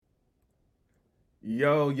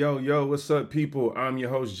Yo, what's up, people? I'm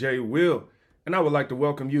your host, Jay Will, and I would like to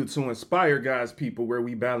welcome you to Inspire God's People, where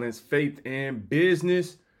we balance faith and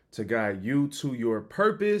business to guide you to your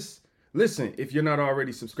purpose. Listen, if you're not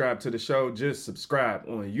already subscribed to the show, just subscribe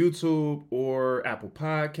on YouTube or Apple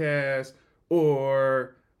Podcasts,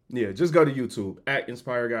 or just go to YouTube at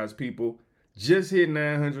Inspire God's People. Just hit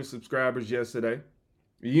 900 subscribers yesterday.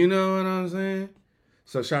 You know what I'm saying?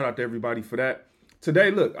 So shout out to everybody for that.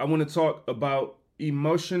 Today, look, I want to talk about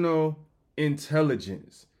emotional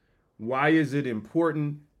intelligence. Why is it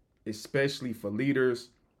important, especially for leaders?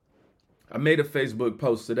 I made a Facebook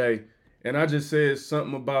post today and I just said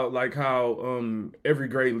something about like how every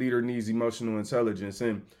great leader needs emotional intelligence.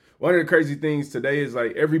 And one of the crazy things today is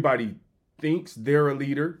like everybody thinks they're a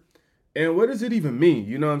leader. And what does it even mean?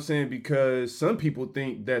 You know what I'm saying? Because some people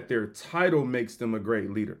think that their title makes them a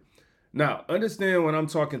great leader. Now, understand when I'm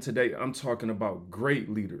talking today, I'm talking about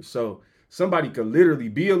great leaders. So somebody could literally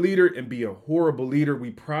be a leader and be a horrible leader.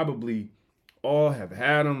 We probably all have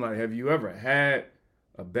had them. Like, have you ever had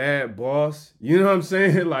a bad boss? You know what I'm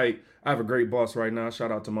saying? Like, I have a great boss right now.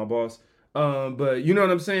 Shout out to my boss. But you know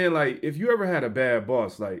what I'm saying? Like, if you ever had a bad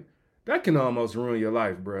boss, like that can almost ruin your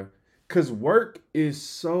life, bruh. Because work is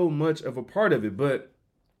so much of a part of it. But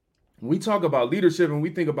when we talk about leadership and we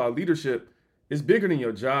think about leadership, it's bigger than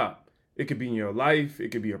your job. It could be in your life,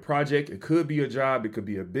 it could be a project, it could be a job, it could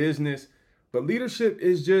be a business. But leadership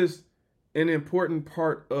is just an important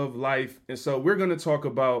part of life. And so we're going to talk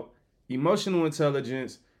about emotional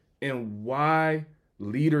intelligence and why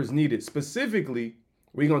leaders need it. Specifically,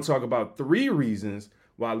 we're going to talk about 3 reasons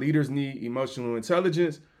why leaders need emotional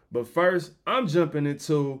intelligence. But first, I'm jumping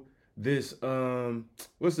into this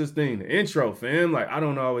what's this thing? The intro, fam. Like, I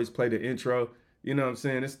don't always play the intro. You know what I'm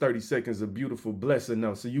saying? It's 30 seconds of beautiful blessing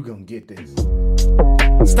though, so you gonna get this.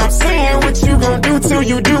 Stop saying what you gonna do till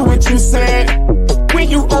you do what you said. When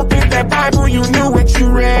you opened that Bible, you knew what you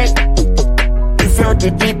read. You felt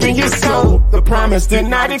it deep in your soul. The promise did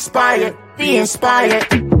not expire. Be inspired.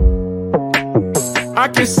 I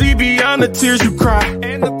can see beyond the tears you cry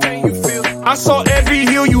and the pain you feel. I saw every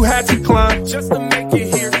hill you had to climb just to make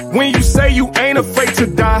it here. When you say you ain't afraid to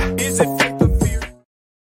die, is it faith or fear?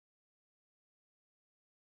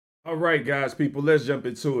 All right, guys, people, let's jump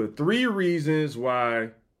into it. 3 reasons why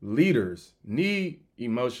leaders need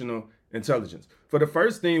emotional intelligence. For the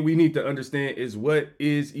first thing we need to understand is what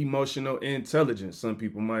is emotional intelligence. Some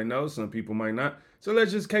people might know, some people might not. So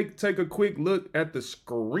let's just take a quick look at the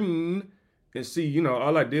screen and see,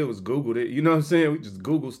 all I did was Googled it. You know what I'm saying? We just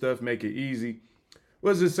Google stuff, make it easy.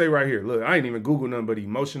 What does it say right here? Look, I ain't even Google nothing but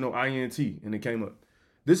emotional INT, and it came up.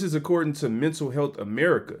 This is according to Mental Health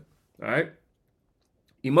America, all right?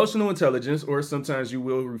 Emotional intelligence, or sometimes you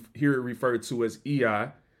will hear it referred to as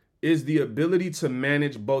EI, is the ability to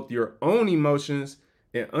manage both your own emotions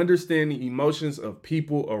and understand the emotions of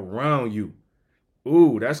people around you.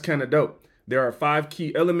 Ooh, that's kind of dope. There are 5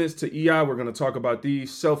 key elements to EI. We're going to talk about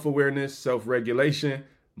these: self-awareness, self-regulation,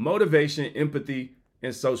 motivation, empathy,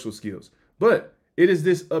 and social skills. But it is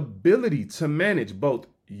this ability to manage both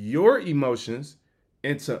your emotions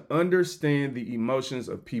and to understand the emotions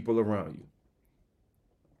of people around you.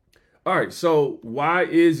 All right, so why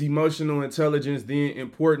is emotional intelligence then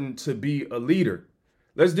important to be a leader?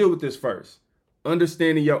 Let's deal with this first.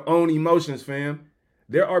 Understanding your own emotions, fam.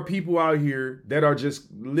 There are people out here that are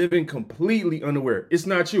just living completely unaware. It's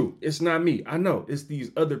not you. It's not me. I know it's these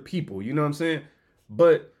other people. You know what I'm saying?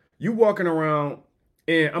 But you walking around,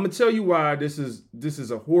 and I'm gonna tell you why this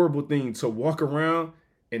is a horrible thing, to walk around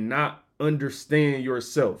and not understand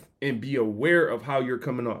yourself and be aware of how you're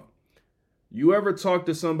coming off. You ever talk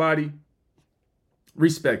to somebody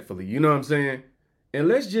respectfully, you know what I'm saying? And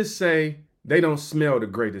let's just say they don't smell the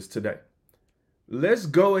greatest today. Let's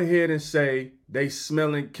go ahead and say they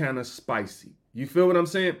smelling kind of spicy. You feel what I'm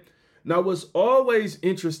saying? Now, what's always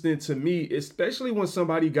interesting to me, especially when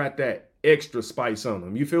somebody got that extra spice on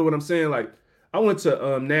them. You feel what I'm saying? Like, I went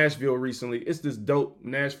to Nashville recently. It's this dope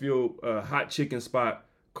Nashville hot chicken spot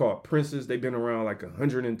called Prince's. They've been around like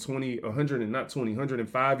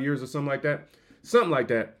 105 years or something like that. Something like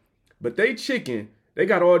that. But they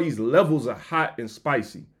got all these levels of hot and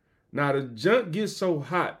spicy. Now the junk gets so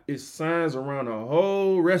hot, it signs around a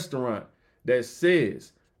whole restaurant that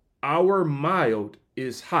says, "Our mild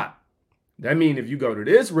is hot." That means if you go to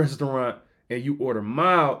this restaurant and you order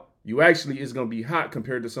mild, it's going to be hot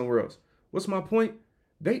compared to somewhere else. What's my point?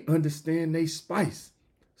 They understand they spice.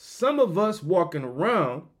 Some of us walking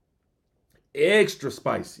around extra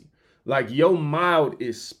spicy. Like your mild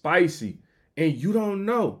is spicy and you don't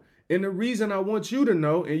know. And the reason I want you to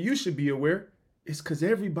know, and you should be aware, is because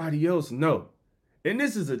everybody else know. And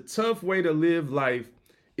this is a tough way to live life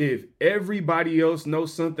if everybody else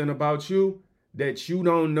knows something about you that you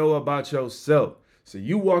don't know about yourself. So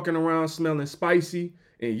you walking around smelling spicy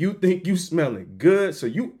and you think you smelling good. So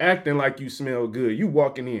you acting like you smell good. You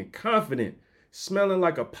walking in confident, smelling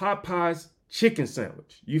like a Popeye's chicken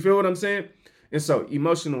sandwich. You feel what I'm saying? And so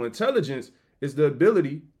emotional intelligence is the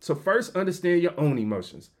ability to first understand your own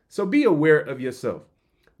emotions. So be aware of yourself.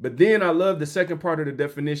 But then I love the second part of the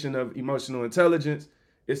definition of emotional intelligence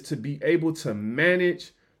is to be able to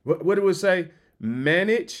manage, what do it say?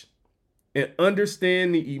 Manage and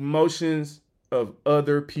understand the emotions of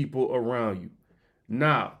other people around you.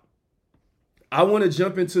 Now, I want to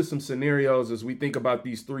jump into some scenarios as we think about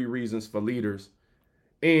these 3 reasons for leaders.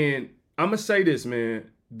 And I'm going to say this, man,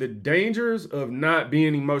 the dangers of not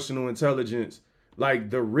being emotional intelligence, like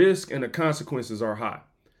the risk and the consequences are high.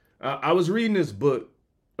 I was reading this book.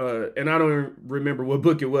 And I don't remember what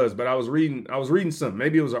book it was, but I was reading something.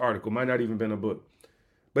 Maybe it was an article, might not even been a book.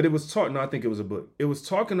 But it was I think it was a book. It was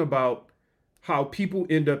talking about how people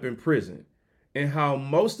end up in prison and how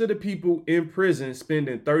most of the people in prison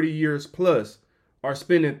spending 30 years plus are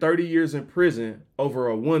spending 30 years in prison over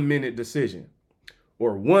a 1-minute decision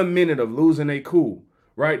or 1 minute of losing a cool,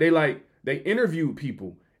 right? They interviewed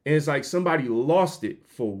people and it's like somebody lost it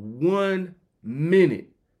for 1 minute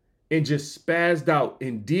and just spazzed out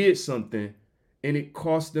and did something, and it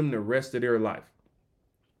cost them the rest of their life.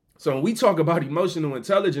 So when we talk about emotional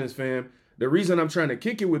intelligence, fam, the reason I'm trying to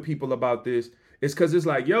kick it with people about this is because it's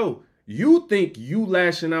like, yo, you think you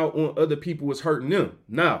lashing out on other people is hurting them.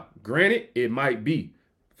 Now, granted, it might be.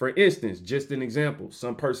 For instance, just an example,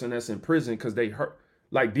 some person that's in prison because they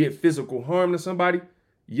did physical harm to somebody.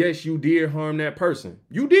 Yes, you did harm that person.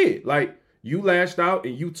 You did. Like, you lashed out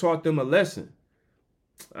and you taught them a lesson.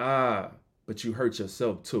 But you hurt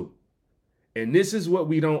yourself too. And this is what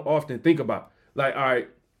we don't often think about. Like, all right,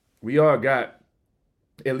 we all got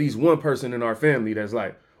at least one person in our family that's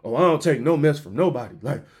like, oh, I don't take no mess from nobody.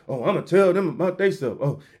 Like, oh, I'm going to tell them about they stuff.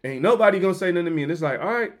 Oh, ain't nobody going to say nothing to me. And it's like,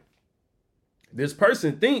 all right, this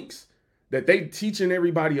person thinks that they teaching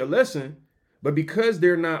everybody a lesson, but because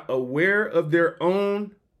they're not aware of their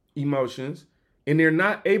own emotions and they're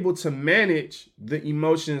not able to manage the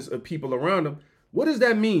emotions of people around them, what does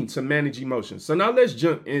that mean to manage emotions? So now let's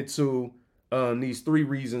jump into these 3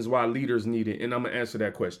 reasons why leaders need it. And I'm going to answer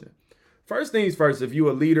that question. First things first, if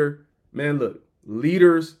you're a leader, man, look,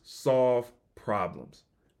 leaders solve problems.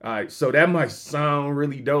 All right. So that might sound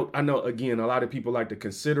really dope. I know, again, a lot of people like to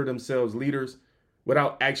consider themselves leaders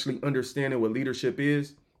without actually understanding what leadership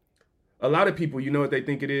is. A lot of people, you know what they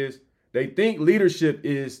think it is? They think leadership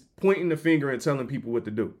is pointing the finger and telling people what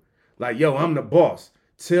to do. Like, yo, I'm the boss.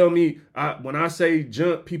 Tell me, when I say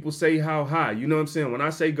jump, people say how high. You know what I'm saying? When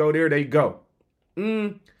I say go there, they go.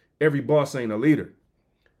 Every boss ain't a leader.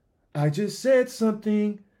 I just said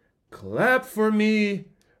something. Clap for me.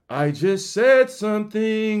 I just said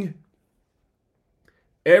something.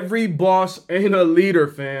 Every boss ain't a leader,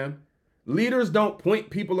 fam. Leaders don't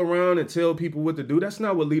point people around and tell people what to do. That's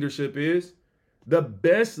not what leadership is. The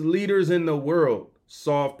best leaders in the world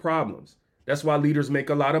solve problems. That's why leaders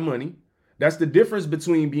make a lot of money. That's the difference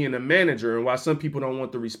between being a manager and why some people don't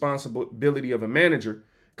want the responsibility of a manager.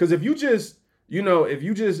 Because if you just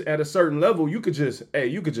at a certain level, you could just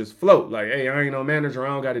float. Like, hey, I ain't no manager. I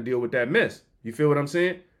don't got to deal with that mess. You feel what I'm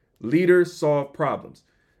saying? Leaders solve problems.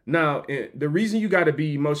 Now, the reason you got to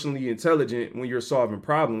be emotionally intelligent when you're solving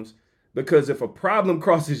problems, because if a problem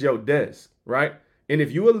crosses your desk, right? And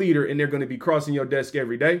if you're a leader and they're going to be crossing your desk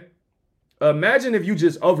every day, imagine if you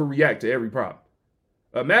just overreact to every problem.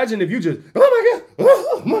 Imagine if you just,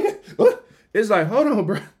 oh my God. It's like, hold on,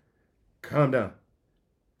 bro. Calm down.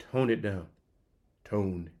 Tone it down.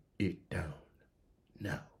 Tone it down.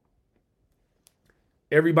 Now.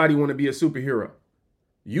 Everybody want to be a superhero.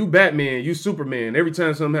 You Batman, you Superman. Every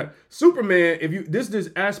time something happens. Superman, this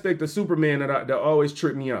aspect of Superman that always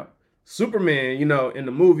trip me out. Superman, in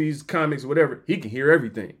the movies, comics, whatever, he can hear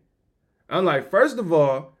everything. I'm like, first of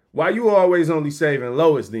all, why you always only saving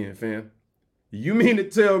Lois then, fam? You mean to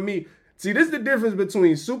tell me? See, this is the difference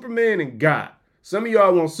between Superman and God. Some of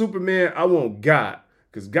y'all want Superman, I want God.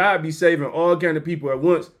 Because God be saving all kind of people at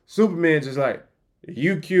once. Superman just like,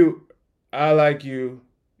 you cute, I like you,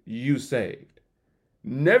 you saved.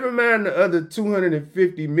 Never mind the other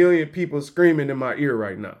 250 million people screaming in my ear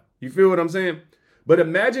right now. You feel what I'm saying? But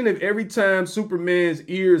imagine if every time Superman's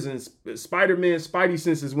ears and Spider-Man's spidey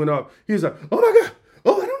senses went off, he was like, oh my God,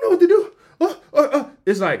 oh, I don't know what to do.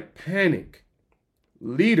 It's like panic.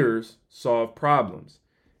 Leaders solve problems.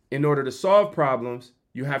 In order to solve problems,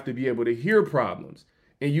 you have to be able to hear problems.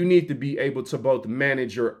 And you need to be able to both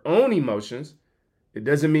manage your own emotions It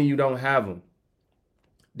doesn't mean you don't have them.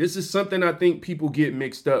 This is something I think people get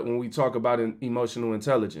mixed up when we talk about emotional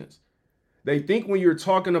intelligence. They think when you're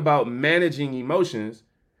talking about managing emotions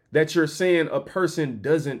that you're saying a person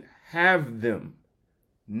doesn't have them.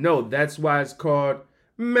 No, that's why it's called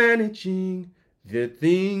managing the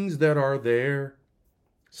things that are there.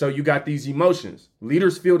 So you got these emotions.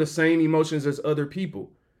 Leaders feel the same emotions as other people.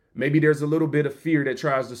 Maybe there's a little bit of fear that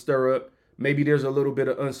tries to stir up. Maybe there's a little bit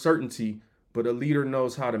of uncertainty, but a leader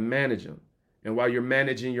knows how to manage them. And while you're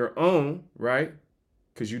managing your own, right?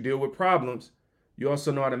 Because you deal with problems, you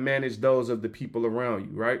also know how to manage those of the people around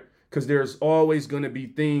you, right? Because there's always going to be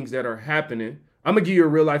things that are happening. I'm going to give you a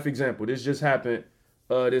real life example. This just happened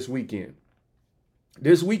this weekend.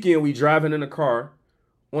 This weekend, we driving in a car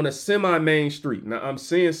on a semi-main street. Now, I'm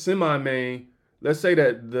saying semi-main. Let's say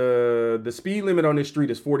that the speed limit on this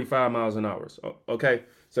street is 45 miles an hour. Okay,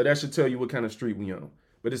 so that should tell you what kind of street we on.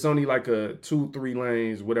 But it's only like a 2-3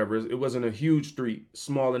 lanes, whatever. It wasn't a huge street,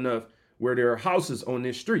 small enough where there are houses on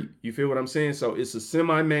this street. You feel what I'm saying? So it's a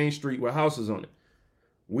semi-main street with houses on it.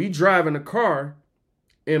 We drive in a car,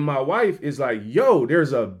 and my wife is like, yo,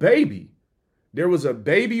 there's a baby. There was a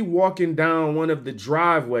baby walking down one of the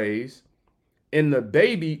driveways, and the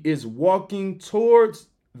baby is walking towards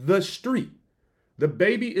the street. The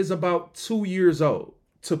baby is about 2 years old.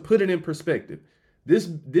 To put it in perspective, this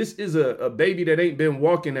is a baby that ain't been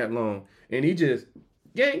walking that long, and he just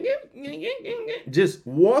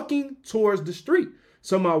walking towards the street.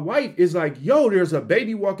 So my wife is like, yo, there's a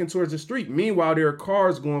baby walking towards the street. Meanwhile, there are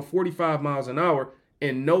cars going 45 miles an hour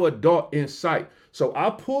and no adult in sight. So I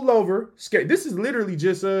pull over. This is literally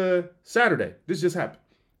just Saturday. This just happened.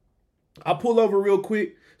 I pull over real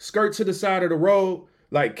quick, skirt to the side of the road,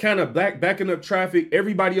 like kind of backing up traffic.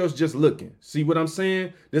 Everybody else just looking. See what I'm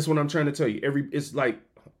saying? This is what I'm trying to tell you. It's like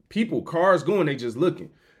people, cars going, they just looking.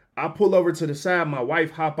 I pull over to the side. My wife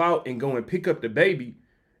hop out and go and pick up the baby.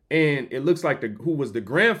 And it looks like who was the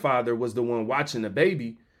grandfather was the one watching the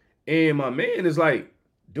baby. And my man is like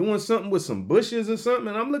doing something with some bushes or something.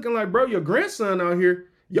 And I'm looking like, bro, your grandson out here,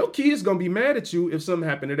 your kid's going to be mad at you if something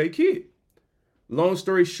happened to their kid. Long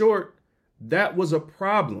story short, that was a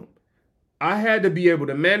problem. I had to be able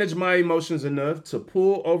to manage my emotions enough to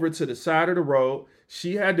pull over to the side of the road.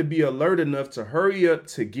 She had to be alert enough to hurry up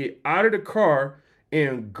to get out of the car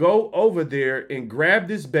and go over there and grab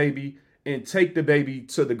this baby and take the baby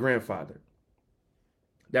to the grandfather.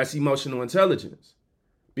 That's emotional intelligence.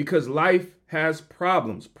 Because life has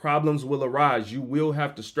problems. Problems will arise. You will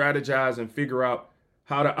have to strategize and figure out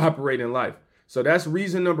how to operate in life. So that's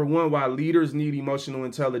reason number one why leaders need emotional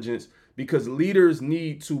intelligence, because leaders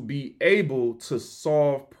need to be able to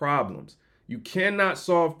solve problems. You cannot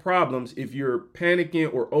solve problems if you're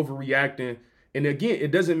panicking or overreacting. And again,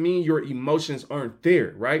 it doesn't mean your emotions aren't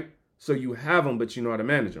there, right? So you have them, but you know how to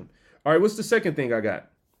manage them. All right, what's the second thing I got?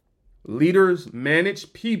 Leaders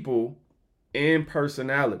manage people and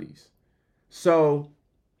personalities. So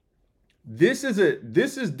this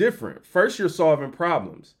is different. First, you're solving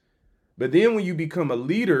problems. But then when you become a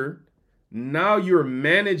leader, now you're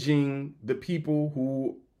managing the people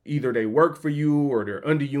who either they work for you or they're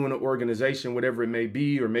under you in an organization, whatever it may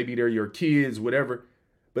be, or maybe they're your kids, whatever.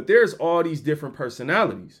 But there's all these different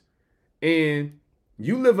personalities. And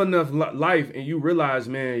you live enough life and you realize,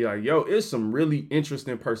 man, like, yo, it's some really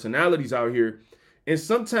interesting personalities out here. And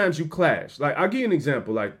sometimes you clash. Like, I'll give you an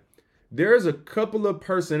example. Like, there's a couple of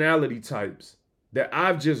personality types that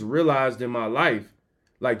I've just realized in my life.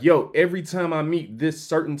 Like, yo, every time I meet this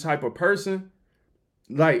certain type of person,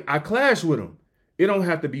 like, I clash with them. It don't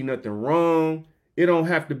have to be nothing wrong. It don't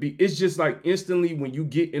have to be. It's just like instantly when you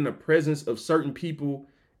get in the presence of certain people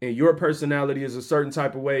and your personality is a certain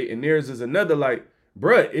type of way and theirs is another, like,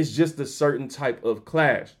 bruh, it's just a certain type of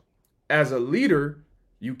clash. As a leader,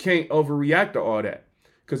 you can't overreact to all that,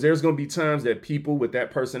 because there's going to be times that people with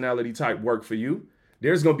that personality type work for you.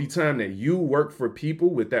 There's going to be time that you work for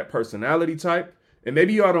people with that personality type. And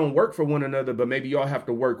maybe y'all don't work for one another, but maybe y'all have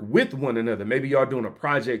to work with one another. Maybe y'all doing a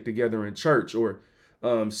project together in church or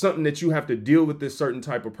something that you have to deal with this certain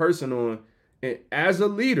type of person on. And as a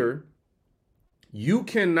leader, you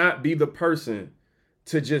cannot be the person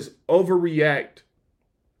to just overreact.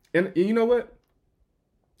 And you know what?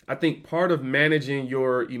 I think part of managing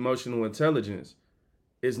your emotional intelligence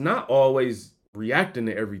is not always reacting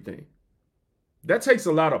to everything. That takes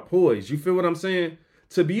a lot of poise. You feel what I'm saying?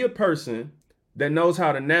 To be a person that knows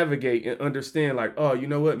how to navigate and understand, like, oh, you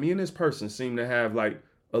know what? Me and this person seem to have like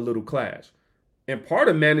a little clash. And part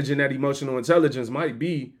of managing that emotional intelligence might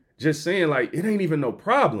be just saying, like, it ain't even no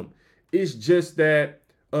problem. It's just that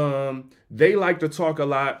they like to talk a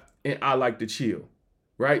lot and I like to chill.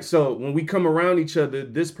 right? So when we come around each other,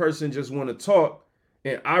 this person just want to talk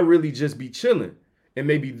and I really just be chilling. And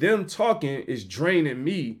maybe them talking is draining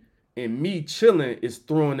me and me chilling is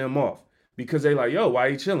throwing them off because they like, yo, why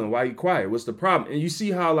you chilling? Why you quiet? What's the problem? And you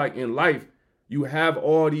see how like in life, you have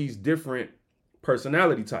all these different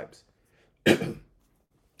personality types.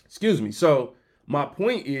 Excuse me. So my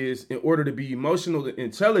point is, in order to be emotionally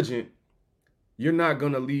intelligent, you're not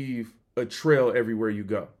going to leave a trail everywhere you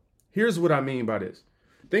go. Here's what I mean by this.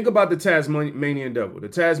 Think about the Tasmanian devil. The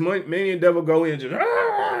Tasmanian devil go in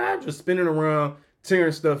just spinning around,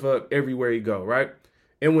 tearing stuff up everywhere he go, right?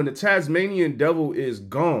 And when the Tasmanian devil is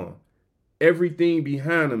gone, everything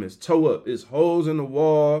behind him is toe up. It's holes in the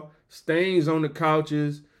wall, stains on the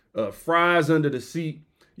couches, fries under the seat.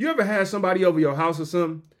 You ever had somebody over your house or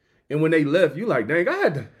something, and when they left, you like, dang,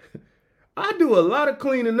 I do a lot of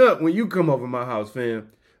cleaning up when you come over my house, fam.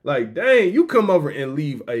 Like, dang, you come over and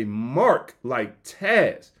leave a mark like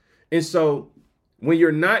Taz. And so when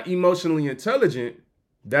you're not emotionally intelligent,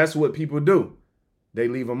 that's what people do. They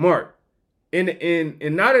leave a mark. And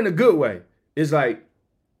not in a good way. It's like,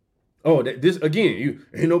 oh, this again, you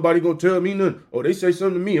ain't nobody gonna tell me nothing. Oh, they say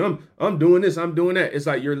something to me. I'm doing this, I'm doing that. It's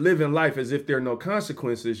like you're living life as if there are no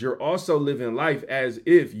consequences. You're also living life as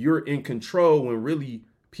if you're in control when really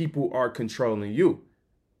people are controlling you.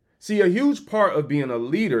 See, a huge part of being a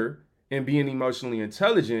leader and being emotionally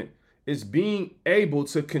intelligent is being able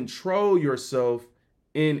to control yourself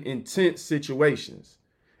in intense situations.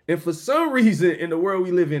 And for some reason in the world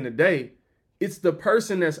we live in today, it's the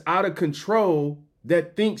person that's out of control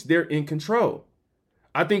that thinks they're in control.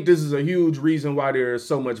 I think this is a huge reason why there's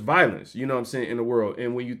so much violence, you know what I'm saying, in the world.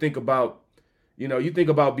 And when you think about, you think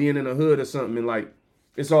about being in a hood or something, and like,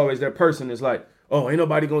 it's always that person that's like, oh, ain't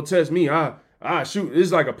nobody gonna test me. I shoot.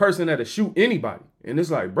 It's like a person that'll shoot anybody. And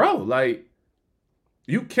it's like, bro, like,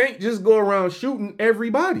 you can't just go around shooting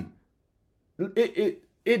everybody.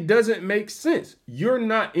 It doesn't make sense. You're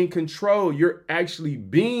not in control. You're actually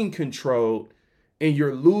being controlled and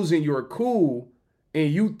you're losing your cool.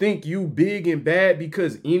 And you think you big and bad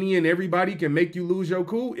because any and everybody can make you lose your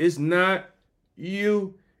cool. It's not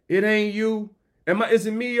you. It ain't you. Is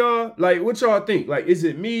it me, y'all? Like, what y'all think? Like, is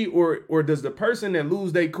it me or does the person that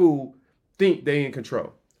lose their cool think they in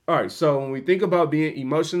control? All right. So when we think about being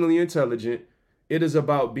emotionally intelligent, it is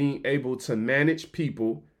about being able to manage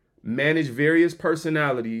people, manage various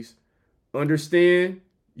personalities, understand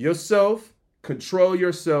yourself, control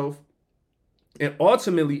yourself, and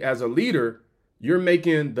ultimately as a leader, you're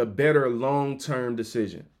making the better long-term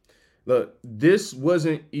decision. Look, this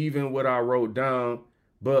wasn't even what I wrote down,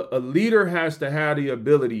 but a leader has to have the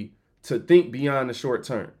ability to think beyond the short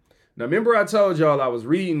term. Now, remember I told y'all I was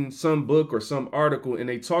reading some book or some article and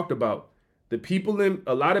they talked about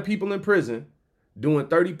a lot of people in prison doing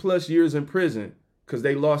 30 plus years in prison because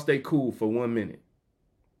they lost their cool for 1 minute.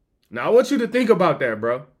 Now, I want you to think about that,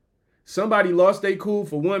 bro. Somebody lost their cool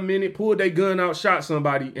for 1 minute, pulled their gun out, shot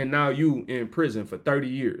somebody, and now you in prison for 30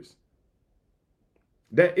 years.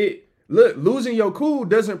 Losing your cool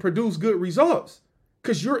doesn't produce good results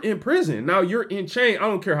because you're in prison. Now you're in chain. I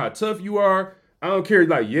don't care how tough you are. I don't care.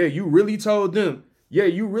 Like, yeah, you really told them. Yeah,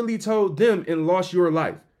 you really told them and lost your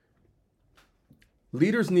life.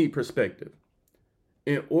 Leaders need perspective.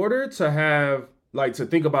 In order to to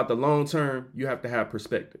think about the long term, you have to have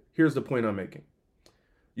perspective. Here's the point I'm making.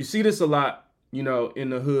 You see this a lot, in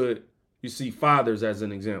the hood. You see fathers as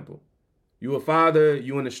an example. You a father,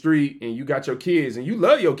 you in the street, and you got your kids, and you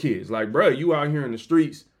love your kids. Like, bro, you out here in the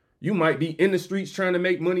streets. You might be in the streets trying to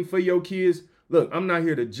make money for your kids. Look, I'm not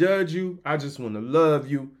here to judge you. I just want to love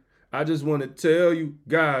you. I just want to tell you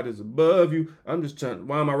God is above you. I'm just trying.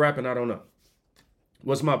 Why am I rapping? I don't know.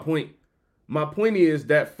 What's my point? My point is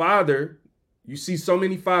that father, you see so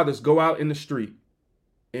many fathers go out in the street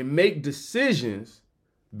and make decisions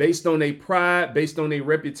based on their pride, based on their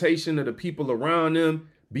reputation of the people around them,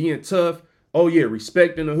 being tough. Oh, yeah,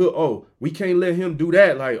 respecting the hood. Oh, we can't let him do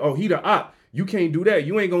that. Like, oh, he the op. You can't do that.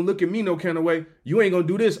 You ain't going to look at me no kind of way. You ain't going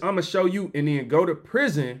to do this. I'm going to show you. And then go to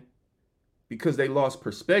prison because they lost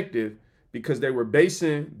perspective, because they were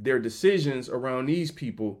basing their decisions around these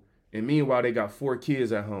people. And meanwhile, they got 4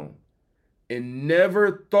 kids at home and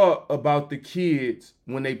never thought about the kids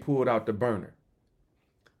when they pulled out the burner.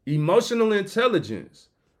 Emotional intelligence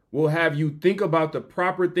will have you think about the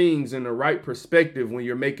proper things in the right perspective when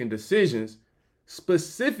you're making decisions.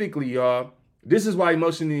 Specifically, y'all, this is why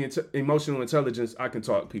emotional intelligence, I can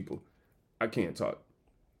talk, people. I can't talk.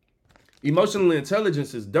 Emotional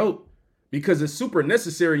intelligence is dope because it's super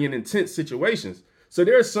necessary in intense situations. So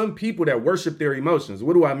there are some people that worship their emotions.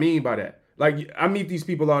 What do I mean by that? Like, I meet these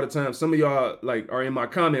people all the time. Some of y'all are in my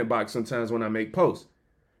comment box sometimes when I make posts.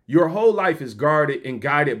 Your whole life is guarded and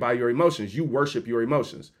guided by your emotions. You worship your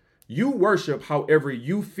emotions. You worship however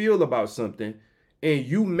you feel about something, and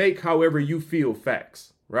you make however you feel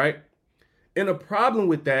facts, right? And the problem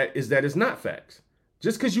with that is that it's not facts.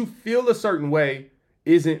 Just because you feel a certain way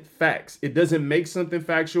isn't facts. It doesn't make something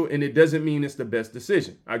factual, and it doesn't mean it's the best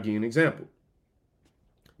decision. I'll give you an example.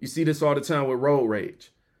 You see this all the time with road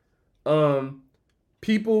rage. I've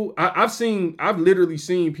literally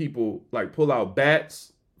seen people like pull out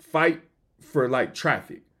bats, fight for like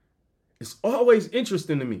traffic. It's always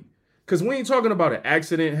interesting to me because we ain't talking about an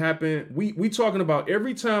accident happen. We talking about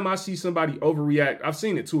every time I see somebody overreact. I've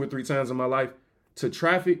seen it 2 or 3 times in my life to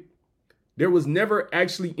traffic. There was never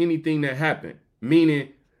actually anything that happened. Meaning,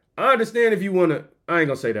 I understand if you want to, I ain't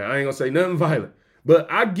gonna say that. I ain't gonna say nothing violent.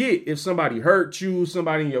 But I get if somebody hurt you,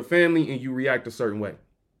 somebody in your family, and you react a certain way.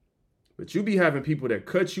 But you be having people that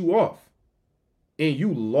cut you off and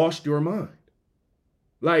you lost your mind.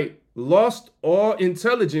 Like, lost all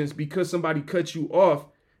intelligence because somebody cut you off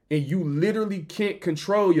and you literally can't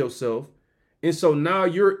control yourself. And so now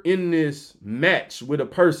you're in this match with a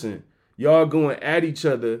person. Y'all going at each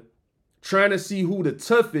other, trying to see who the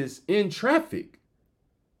toughest in traffic.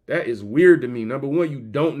 That is weird to me. Number one, you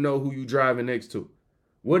don't know who you driving next to.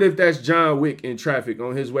 What if that's John Wick in traffic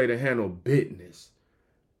on his way to handle business?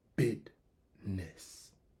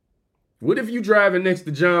 What if you driving next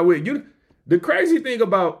to John Wick? The crazy thing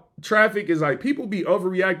about traffic is like people be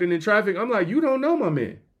overreacting in traffic. I'm like, you don't know my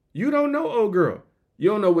man. You don't know old girl. You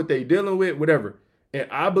don't know what they dealing with, whatever. And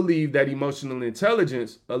I believe that emotional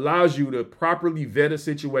intelligence allows you to properly vet a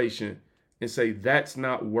situation and say, that's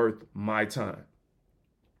not worth my time.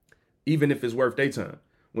 Even if it's worth their time.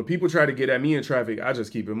 When people try to get at me in traffic, I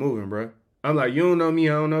just keep it moving, bro. I'm like, you don't know me,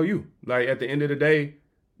 I don't know you. Like, at the end of the day,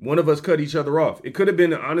 one of us cut each other off. It could have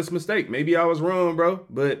been an honest mistake. Maybe I was wrong, bro.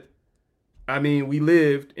 But, I mean, we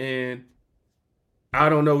lived, and I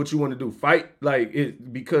don't know what you want to do. Fight? Like,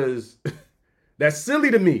 it because that's silly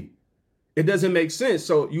to me. It doesn't make sense.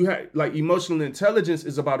 So, you have, like, emotional intelligence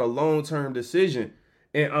is about a long-term decision.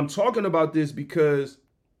 And I'm talking about this because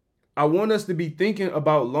I want us to be thinking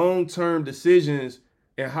about long-term decisions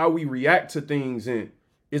and how we react to things. And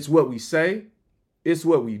it's what we say, it's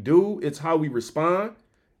what we do, it's how we respond.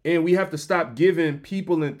 And we have to stop giving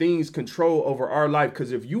people and things control over our life.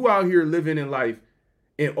 Because if you out here living in life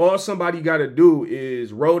and all somebody got to do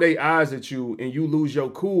is roll their eyes at you and you lose your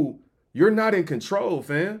cool, you're not in control,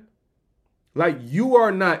 fam. Like, you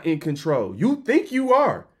are not in control. You think you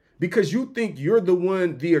are. Because you think you're the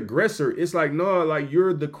one, the aggressor. It's like, no, like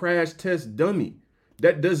you're the crash test dummy.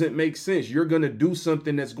 That doesn't make sense. You're going to do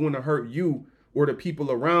something that's going to hurt you or the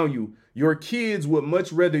people around you. Your kids would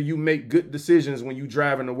much rather you make good decisions when you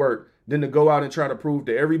driving to work than to go out and try to prove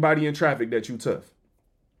to everybody in traffic that you tough.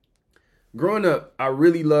 Growing up, I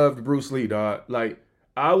really loved Bruce Lee, dog. Like,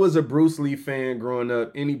 I was a Bruce Lee fan growing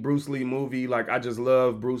up. Any Bruce Lee movie, like, I just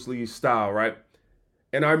love Bruce Lee's style, right?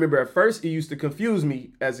 And I remember at first it used to confuse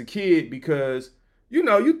me as a kid because, you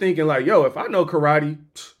know, you thinking like, yo, if I know karate,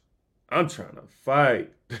 I'm trying to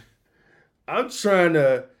fight. I'm trying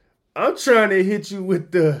to hit you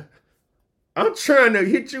with the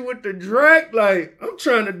drag. Like, I'm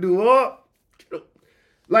trying to do all.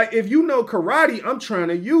 Like, if you know karate, I'm trying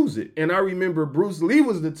to use it. And I remember Bruce Lee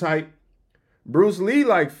was the type. Bruce Lee,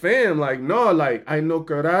 like, fam, like, no, like, I know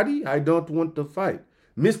karate. I don't want to fight.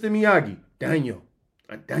 Mr. Miyagi,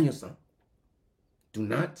 Daniel-san, do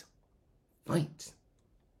not fight.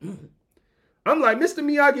 I'm like, Mr.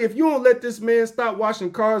 Miyagi, if you don't let this man stop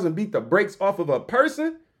washing cars and beat the brakes off of a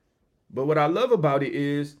person. But what I love about it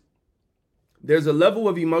is there's a level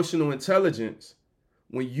of emotional intelligence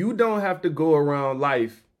when you don't have to go around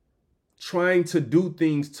life trying to do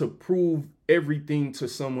things to prove everything to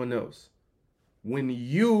someone else. When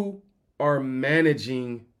you are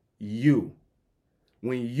managing you.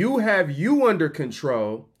 When you have you under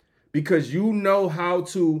control, because you know how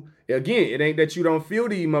to, again, it ain't that you don't feel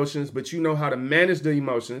the emotions, but you know how to manage the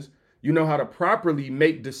emotions. You know how to properly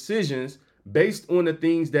make decisions based on the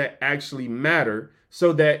things that actually matter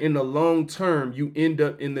so that in the long term, you end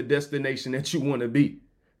up in the destination that you want to be.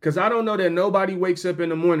 Because I don't know that nobody wakes up in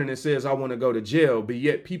the morning and says, I want to go to jail, but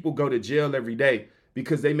yet people go to jail every day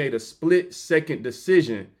because they made a split-second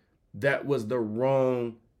decision that was the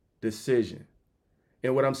wrong decision.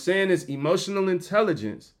 And what I'm saying is emotional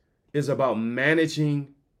intelligence is about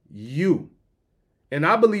managing you. And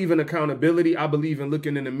I believe in accountability. I believe in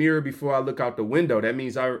looking in the mirror before I look out the window. That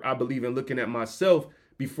means I believe in looking at myself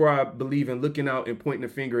before I believe in looking out and pointing the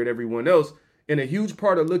finger at everyone else. And a huge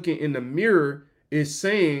part of looking in the mirror is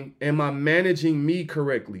saying, am I managing me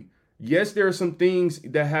correctly? Yes, there are some things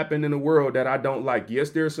that happen in the world that I don't like. Yes,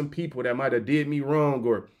 there are some people that might have did me wrong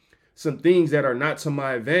or some things that are not to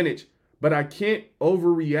my advantage, but I can't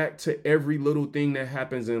overreact to every little thing that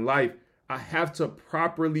happens in life. I have to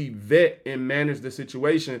properly vet and manage the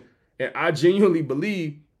situation. And I genuinely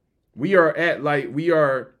believe we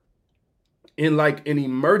are in like an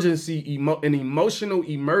an emotional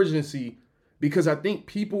emergency, because I think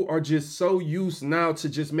people are just so used now to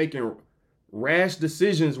just making rash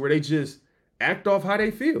decisions where they just act off how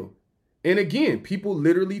they feel. And again, people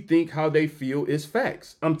literally think how they feel is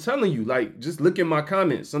facts. I'm telling you, like, just look at my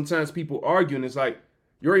comments. Sometimes people argue and it's like,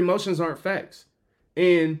 your emotions aren't facts.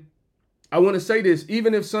 And I want to say this,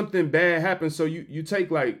 even if something bad happens, so you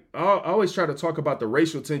take like, I always try to talk about the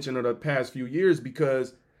racial tension of the past few years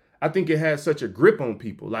because I think it has such a grip on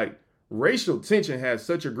people. Like, racial tension has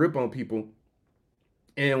such a grip on people.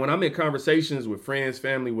 And when I'm in conversations with friends,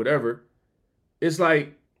 family, whatever, it's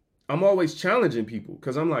like, I'm always challenging people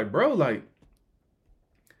because I'm like, bro, like,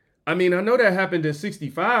 I mean, I know that happened in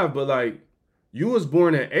 65, but like, you was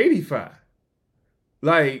born in 85.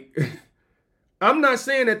 Like, I'm not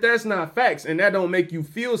saying that that's not facts and that don't make you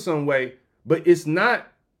feel some way, but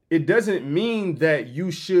it doesn't mean that you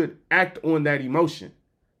should act on that emotion.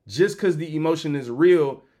 Just because the emotion is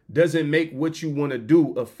real doesn't make what you want to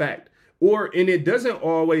do a fact. And it doesn't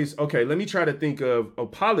always, okay, let me try to think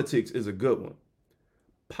of politics is a good one.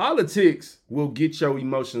 Politics will get your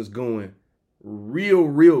emotions going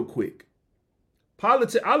real quick.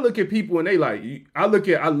 I look at people and they like,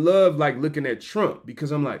 I love like looking at Trump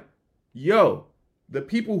because I'm like, yo, the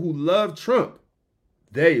people who love Trump,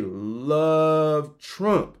 they love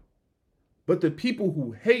Trump. But the people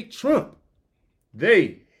who hate Trump,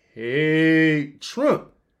 they hate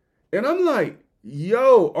Trump. And I'm like,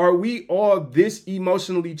 yo, are we all this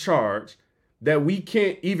emotionally charged that we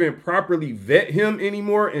can't even properly vet him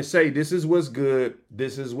anymore and say, this is what's good,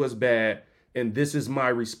 this is what's bad, and this is my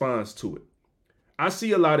response to it? I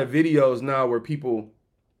see a lot of videos now where people,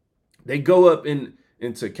 they go up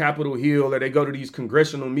into Capitol Hill or they go to these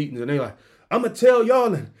congressional meetings and they're like, I'm going to tell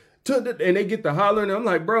y'all, and they get to hollering. And I'm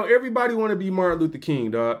like, bro, everybody want to be Martin Luther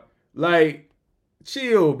King, dog. Like,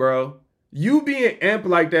 chill, bro. You being amp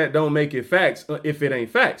like that don't make it facts if it ain't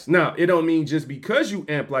facts. Now, it don't mean just because you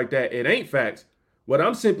amp like that, it ain't facts. What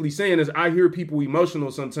I'm simply saying is I hear people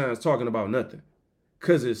emotional sometimes talking about nothing.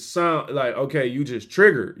 Because it sound like, okay, you just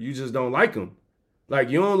triggered. You just don't like him. Like,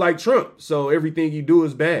 you don't like Trump, so everything you do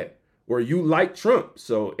is bad. Or you like Trump,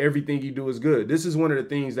 so everything you do is good. This is one of the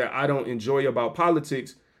things that I don't enjoy about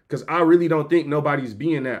politics because I really don't think nobody's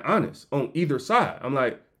being that honest on either side. I'm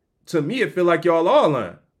like, to me, it feel like y'all all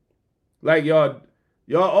lying. Like y'all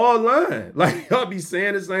all lying. Like y'all be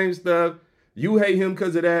saying the same stuff. You hate him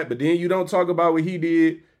because of that, but then you don't talk about what he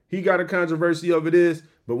did. He got a controversy over this,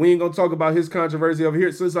 but we ain't gonna talk about his controversy over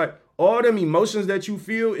here. So it's like all them emotions that you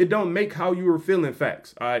feel, it don't make how you were feeling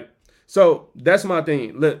facts. All right. So that's my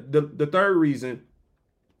thing. The third reason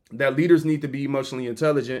that leaders need to be emotionally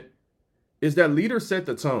intelligent is that leaders set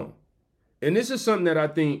the tone. And this is something that I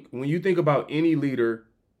think when you think about any leader,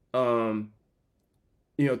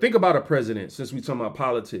 think about a president, since we talking about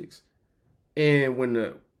politics. And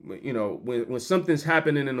when something's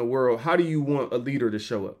happening in the world, how do you want a leader to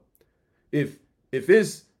show up? If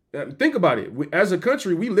it's, think about it. As a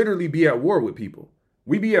country, we literally be at war with people.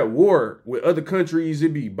 We be at war with other countries.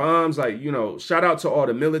 It'd be bombs. Like, shout out to all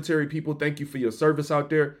the military people. Thank you for your service out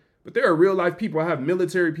there. But there are real life people. I have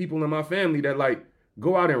military people in my family that like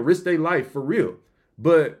go out and risk their life for real.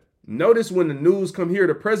 But notice when the news come here,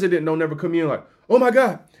 the president don't never come in like, oh my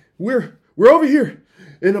God, we're over here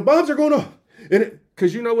and the bombs are going off.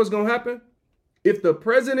 Because you know what's going to happen? If the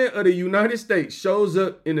president of the United States shows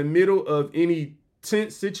up in the middle of any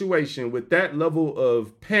tense situation with that level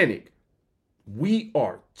of panic, we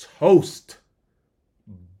are toast.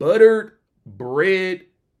 Buttered bread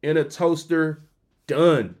in a toaster,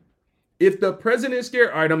 done. If the president's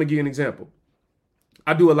scared, all right, I'm going to give you an example.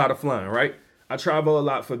 I do a lot of flying, right? I travel a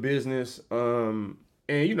lot for business. And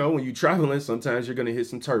when you're traveling, sometimes you're going to hit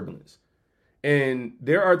some turbulence. And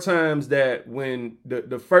there are times that when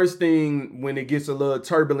the first thing, when it gets a little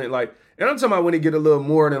turbulent, like, and I'm talking about when it get a little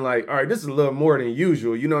more than like, all right, this is a little more than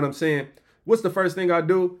usual. You know what I'm saying? What's the first thing I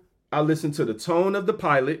do? I listen to the tone of the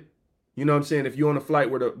pilot. You know what I'm saying? If you're on a flight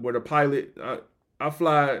where the pilot, I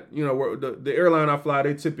fly, where the airline I fly,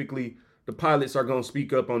 they typically, the pilots are going to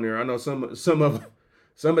speak up on there. I know some of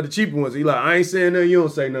the cheaper ones, he like, I ain't saying nothing, you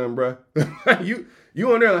don't say nothing, bro.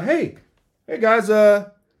 you on there like, hey guys,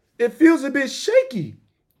 it feels a bit shaky.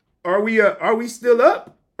 Are we still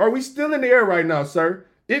up? Are we still in the air right now, sir?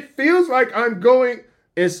 It feels like I'm going.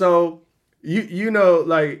 And so,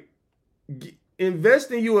 like,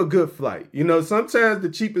 invest in you a good flight. You know, sometimes the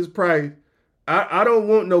cheapest price, I don't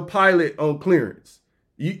want no pilot on clearance.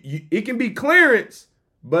 It can be clearance,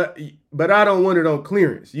 but I don't want it on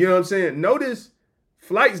clearance. You know what I'm saying? Notice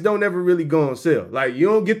flights don't ever really go on sale. Like, you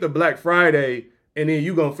don't get the Black Friday and then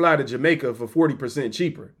you gonna fly to Jamaica for 40%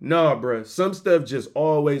 cheaper. No, bruh. Some stuff just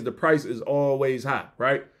always, the price is always high,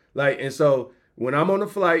 right? Like, and so when I'm on a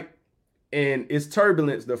flight and it's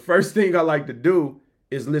turbulence, the first thing I like to do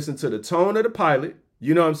is listen to the tone of the pilot.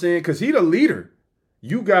 You know what I'm saying? Because he the leader.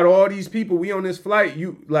 You got all these people, we on this flight,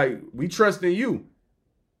 we trust in you.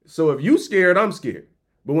 So if you scared, I'm scared.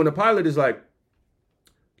 But when the pilot is like,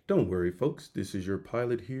 don't worry, folks, this is your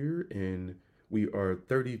pilot here, and we are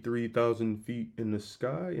 33,000 feet in the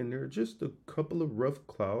sky, and there are just a couple of rough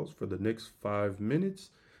clouds for the next 5 minutes.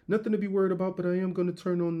 Nothing to be worried about, but I am going to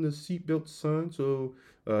turn on the seatbelt sign, so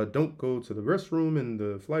don't go to the restroom, and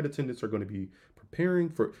the flight attendants are going to be preparing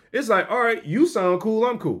for... It's like, all right, you sound cool,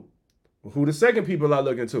 I'm cool. Who the second people I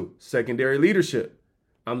look into? Secondary leadership.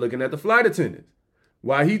 I'm looking at the flight attendants.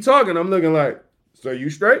 While he talking, I'm looking like, so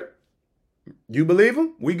you straight? You believe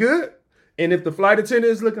him? We good? And if the flight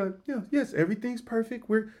attendant is looking, yes, everything's perfect.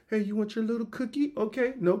 Hey, you want your little cookie?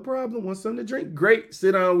 Okay, no problem. Want something to drink? Great,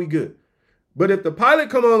 sit down, we good. But if the pilot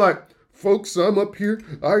come on like, folks, I'm up here.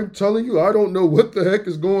 I'm telling you, I don't know what the heck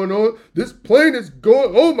is going on. This plane is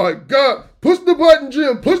going, oh my God. Push the button,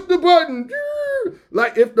 Jim, push the button.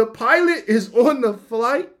 Like, if the pilot is on the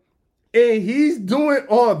flight and he's doing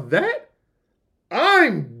all that,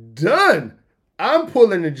 I'm done. I'm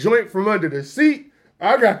pulling the joint from under the seat.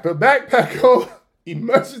 I got the backpack on,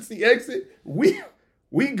 emergency exit. We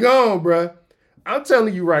gone, bruh. I'm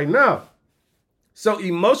telling you right now. So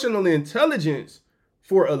emotional intelligence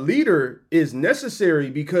for a leader is necessary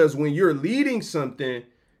because when you're leading something,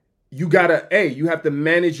 you have to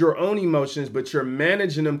manage your own emotions, but you're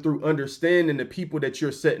managing them through understanding the people that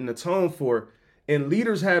you're setting the tone for. And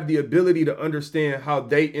leaders have the ability to understand how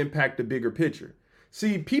they impact the bigger picture.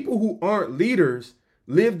 See, people who aren't leaders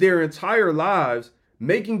live their entire lives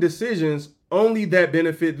making decisions only that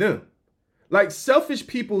benefit them. Like, selfish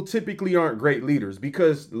people typically aren't great leaders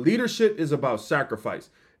because leadership is about sacrifice.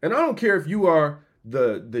 And I don't care if you are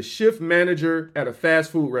the shift manager at a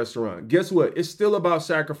fast food restaurant. Guess what? It's still about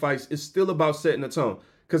sacrifice. It's still about setting the tone.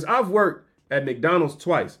 Because I've worked at McDonald's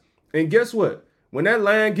twice. And guess what? When that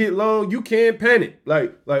line get long, you can't panic.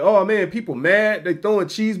 Like, oh man, people mad. They throwing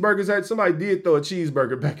cheeseburgers at somebody did throw a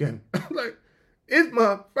cheeseburger back at me. I'm like, it's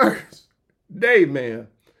my first day, man.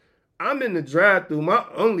 I'm in the drive-thru. My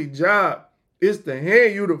only job is to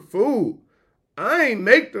hand you the food. I ain't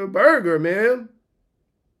make the burger, man.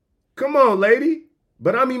 Come on, lady.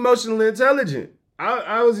 But I'm emotionally intelligent.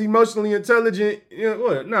 I was emotionally intelligent,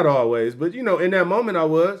 well, not always, but in that moment I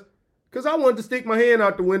was, because I wanted to stick my hand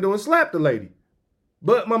out the window and slap the lady.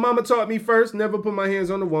 But my mama taught me first, never put my hands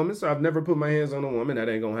on a woman, so I've never put my hands on a woman. That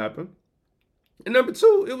ain't gonna happen. And number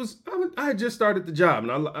two, I had just started the job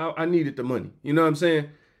and I needed the money. You know what I'm saying?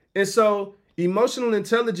 And so emotional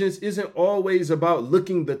intelligence isn't always about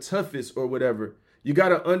looking the toughest or whatever. You got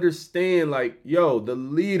to understand, like, the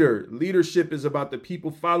leadership is about the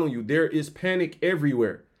people following you. There is panic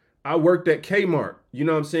everywhere. I worked at Kmart. You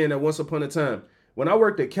know what I'm saying? That once upon a time. When I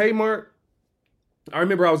worked at Kmart, I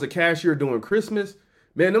remember I was a cashier during Christmas.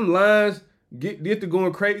 Man, them lines get to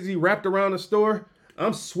going crazy, wrapped around the store.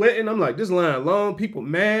 I'm sweating. I'm like, this line long. People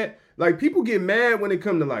mad. Like, people get mad when it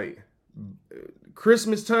come to, like,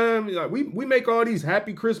 Christmas time. Like, we make all these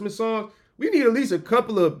happy Christmas songs. We need at least a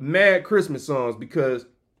couple of mad Christmas songs because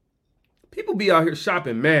people be out here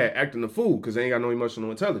shopping mad, acting a fool because they ain't got no emotional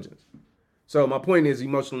intelligence. So my point is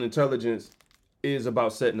emotional intelligence is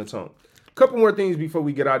about setting the tone. A couple more things before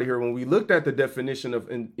we get out of here. When we looked at the definition of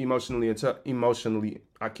emotionally,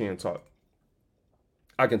 I can talk,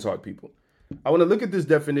 people. I want to look at this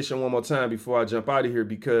definition one more time before I jump out of here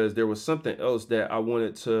because there was something else that I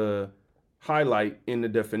wanted to highlight in the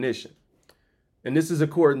definition. And this is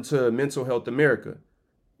according to Mental Health America.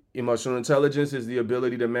 Emotional intelligence is the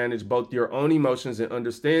ability to manage both your own emotions and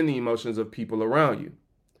understand the emotions of people around you.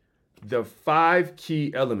 The 5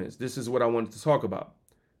 key elements, this is what I wanted to talk about.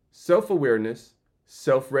 Self-awareness,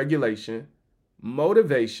 self-regulation,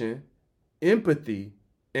 motivation, empathy,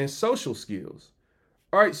 and social skills.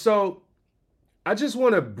 All right, so I just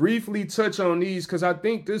want to briefly touch on these because I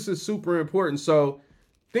think this is super important. So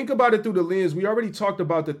think about it through the lens. We already talked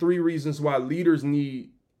about the 3 reasons why leaders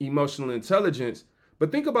need emotional intelligence, but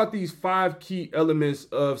think about these 5 key elements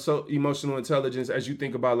of emotional intelligence as you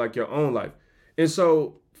think about like your own life. And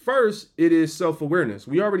so first, it is self-awareness.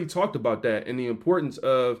 We already talked about that and the importance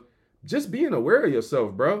of just being aware of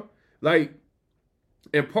yourself, bro. Like,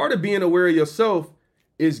 And part of being aware of yourself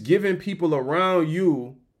is giving people around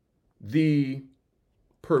you the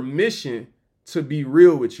permission to be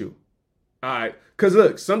real with you. All right. Because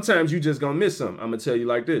look, sometimes you just going to miss something. I'm going to tell you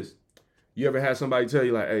like this. You ever had somebody tell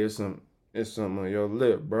you like, hey, it's something on your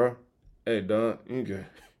lip, bro. Hey, dog, you got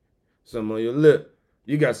something on your lip.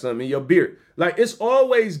 You got something in your beard. Like, it's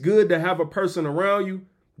always good to have a person around you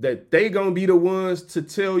that they going to be the ones to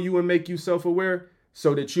tell you and make you self-aware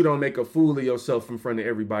so that you don't make a fool of yourself in front of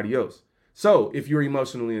everybody else. So if you're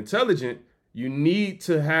emotionally intelligent, you need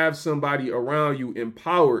to have somebody around you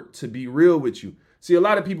empowered to be real with you. See, a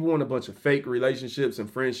lot of people want a bunch of fake relationships and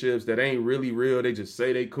friendships that ain't really real. They just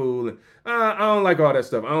say they cool. And I don't like all that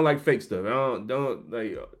stuff. I don't like fake stuff.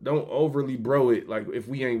 Don't overly bro it like if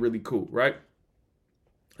we ain't really cool, right?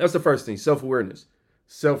 That's the first thing, self-awareness,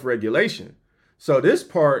 self-regulation. So this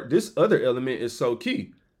other element is so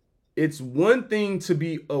key. It's one thing to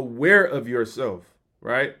be aware of yourself,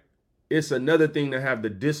 right? It's another thing to have the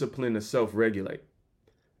discipline to self-regulate.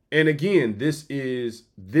 And again, this is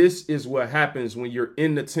what happens when you're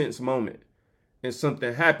in the tense moment and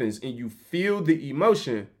something happens and you feel the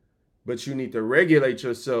emotion, but you need to regulate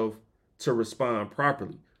yourself to respond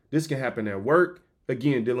properly. This can happen at work.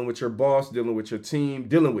 Again, dealing with your boss, dealing with your team,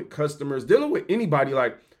 dealing with customers, dealing with anybody.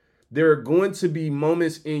 Like, there are going to be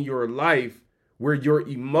moments in your life where your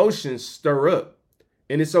emotions stir up.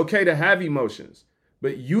 And it's okay to have emotions,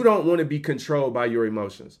 but you don't want to be controlled by your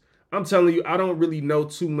emotions. I'm telling you, I don't really know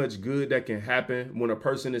too much good that can happen when a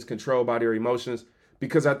person is controlled by their emotions,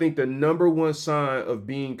 because I think the number one sign of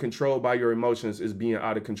being controlled by your emotions is being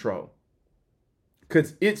out of control.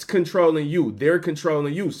 Because it's controlling you. They're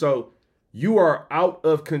controlling you. So you are out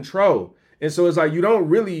of control. And so it's like you don't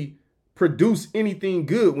really produce anything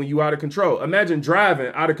good when you're out of control. Imagine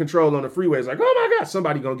driving out of control on the freeway. It's like, oh my God,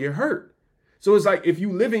 somebody gonna get hurt. So it's like if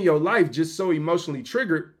you live in your life just so emotionally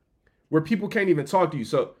triggered where people can't even talk to you.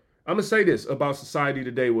 So I'm going to say this about society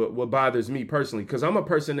today, what bothers me personally, because I'm a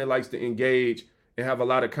person that likes to engage and have a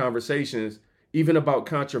lot of conversations, even about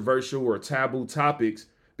controversial or taboo topics,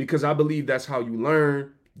 because I believe that's how you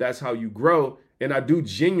learn, that's how you grow. And I do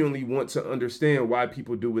genuinely want to understand why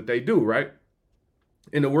people do what they do, right?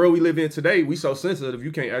 In the world we live in today, we so sensitive,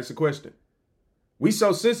 you can't ask a question. We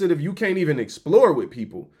so sensitive, you can't even explore with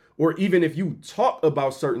people. Or even if you talk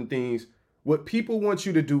about certain things, what people want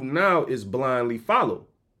you to do now is blindly follow.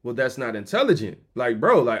 Well, that's not intelligent. Like,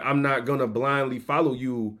 bro, like I'm not going to blindly follow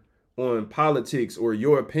you on politics or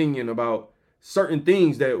your opinion about certain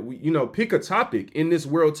things that we, pick a topic. In this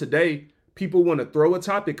world today, people want to throw a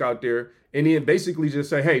topic out there and then basically just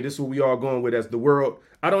say, hey, this is what we all going with as the world.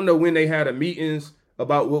 I don't know when they had a meetings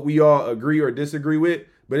about what we all agree or disagree with,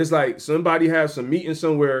 but it's like somebody has some meeting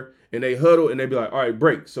somewhere and they huddle and they be like, all right,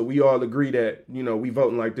 break. So we all agree that, we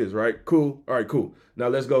voting like this, right? Cool. All right, cool. Now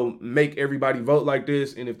let's go make everybody vote like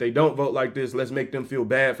this. And if they don't vote like this, let's make them feel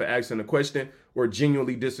bad for asking a question or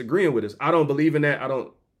genuinely disagreeing with us. I don't believe in that. I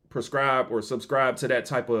don't prescribe or subscribe to that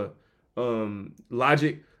type of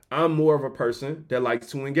logic. I'm more of a person that likes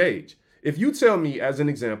to engage. If you tell me, as an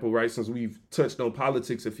example, right, since we've touched on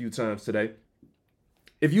politics a few times today,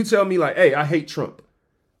 if you tell me like, hey, I hate Trump.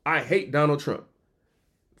 I hate Donald Trump.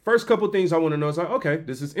 First couple things I want to know is like, okay,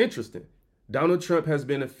 this is interesting. Donald Trump has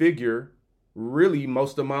been a figure really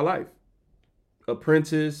most of my life.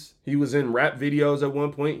 Apprentice, he was in rap videos at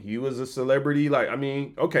one point. He was a celebrity.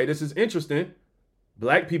 Okay, this is interesting.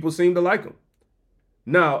 Black people seem to like him.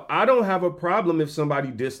 Now, I don't have a problem if somebody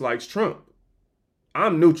dislikes Trump.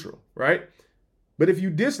 I'm neutral, right? But if you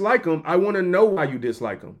dislike him, I want to know why you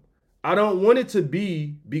dislike him. I don't want it to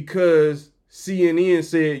be because CNN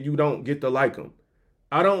said you don't get to like him.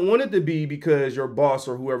 I don't want it to be because your boss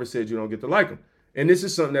or whoever said you don't get to like them. And this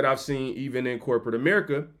is something that I've seen even in corporate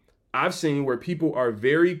America. I've seen where people are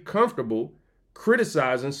very comfortable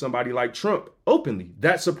criticizing somebody like Trump openly.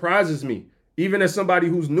 That surprises me. Even as somebody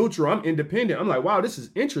who's neutral, I'm independent. I'm like, wow, this is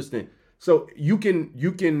interesting. So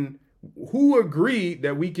who agreed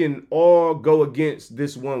that we can all go against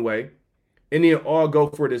this one way and then all go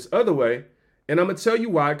for this other way? And I'm going to tell you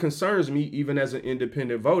why it concerns me, even as an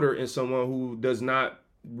independent voter and someone who does not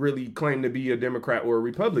really claim to be a Democrat or a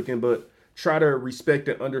Republican, but try to respect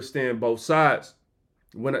and understand both sides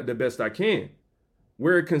the best I can.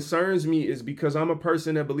 Where it concerns me is because I'm a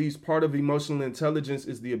person that believes part of emotional intelligence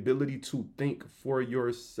is the ability to think for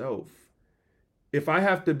yourself. If I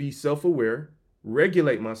have to be self-aware,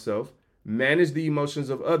 regulate myself, manage the emotions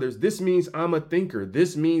of others, this means I'm a thinker.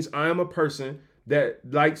 This means I am a person that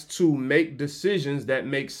likes to make decisions that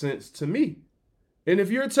make sense to me. And if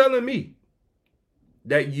you're telling me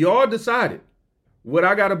that y'all decided what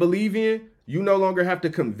I got to believe in, you no longer have to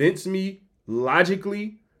convince me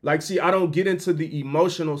logically. Like, see, I don't get into the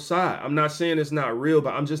emotional side. I'm not saying it's not real,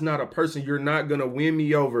 but I'm just not a person. You're not going to win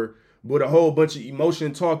me over with a whole bunch of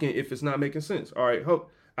emotion talking if it's not making sense. All right.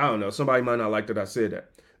 I don't know. Somebody might not like that I said that.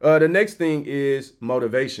 The next thing is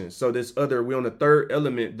motivation. So we're on the third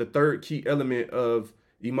element. The third key element of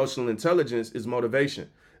emotional intelligence is motivation.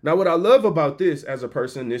 Now, what I love about this as a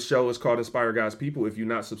person, this show is called Inspire God's People. If you're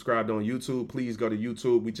not subscribed on YouTube, please go to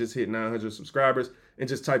YouTube. We just hit 900 subscribers and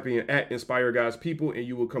just type in @Inspire God's People and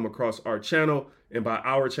you will come across our channel. And by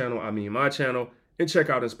our channel, I mean my channel. And check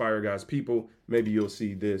out Inspire God's People. Maybe you'll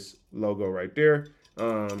see this logo right there.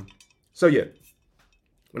 So yeah,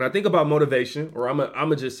 when I think about motivation, or I'm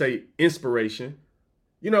gonna just say inspiration,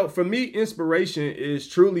 for me, inspiration is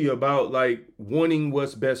truly about like wanting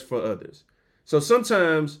what's best for others. So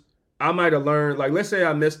sometimes I might have learned, like, let's say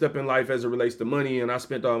I messed up in life as it relates to money and I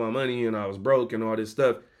spent all my money and I was broke and all this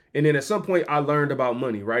stuff. And then at some point I learned about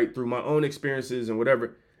money, right? Through my own experiences and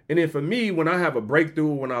whatever. And then for me, when I have a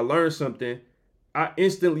breakthrough, when I learn something, I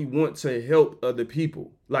instantly want to help other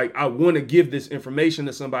people. Like, I want to give this information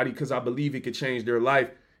to somebody because I believe it could change their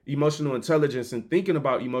life. Emotional intelligence and thinking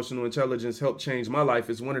about emotional intelligence helped change my life.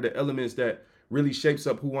 Is one of the elements that really shapes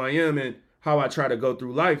up who I am and how I try to go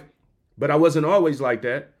through life. But I wasn't always like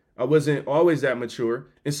that. I wasn't always that mature.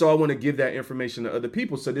 And so I want to give that information to other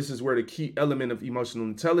people. So this is where the key element of emotional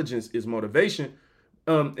intelligence is motivation.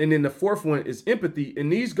 And then the fourth one is empathy.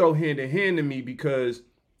 And these go hand in hand to me because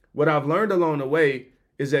what I've learned along the way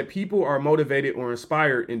is that people are motivated or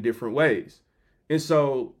inspired in different ways. And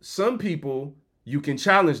so some people, you can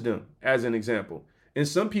challenge them, as an example. And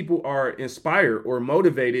some people are inspired or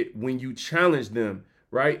motivated when you challenge them,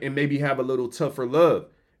 right? And maybe have a little tougher love.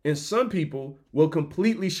 And some people will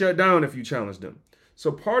completely shut down if you challenge them.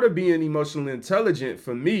 So part of being emotionally intelligent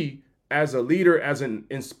for me as a leader, as an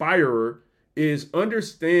inspirer, is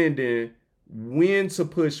understanding when to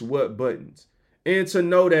push what buttons and to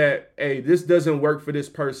know that, hey, this doesn't work for this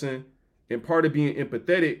person. And part of being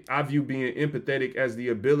empathetic, I view being empathetic as the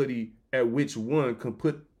ability at which one can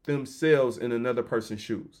put themselves in another person's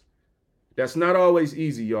shoes. That's not always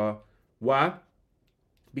easy, y'all. Why?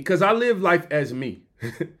 Because I live life as me.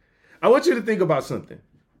 I want you to think about something.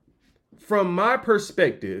 From my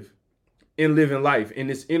perspective in living life, in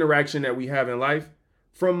this interaction that we have in life,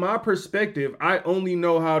 from my perspective, I only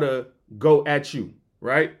know how to go at you,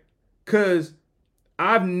 right? Because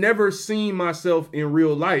I've never seen myself in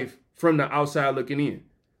real life from the outside looking in.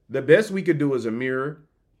 The best we could do is a mirror,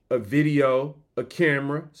 a video, a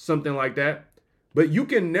camera, something like that. But you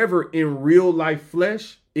can never in real life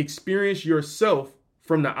flesh experience yourself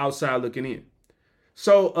from the outside looking in.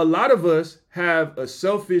 So a lot of us have a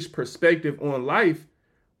selfish perspective on life,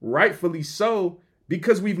 rightfully so,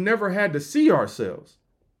 because we've never had to see ourselves.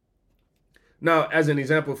 Now, as an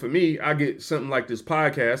example for me, I get something like this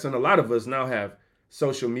podcast, and a lot of us now have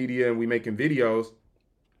social media and we making videos,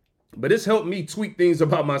 but it's helped me tweak things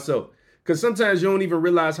about myself. Because sometimes you don't even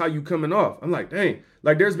realize how you coming off. I'm like, dang,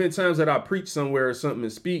 like there's been times that I preach somewhere or something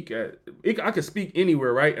and speak. I could speak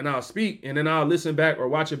anywhere, right? And I'll speak and then I'll listen back or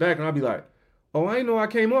watch it back and I'll be like, oh, I didn't know I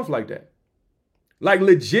came off like that. Like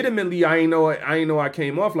legitimately, I ain't know I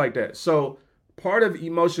came off like that. So part of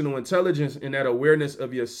emotional intelligence and that awareness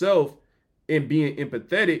of yourself and being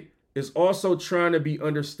empathetic is also trying to be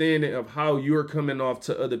understanding of how you're coming off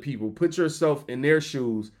to other people. Put yourself in their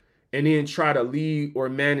shoes and then try to lead or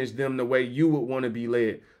manage them the way you would want to be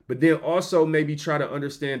led. But then also maybe try to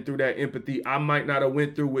understand through that empathy, I might not have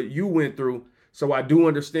went through what you went through. So I do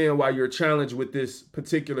understand why you're challenged with this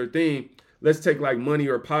particular thing. Let's take like money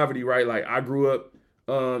or poverty, right? Like I grew up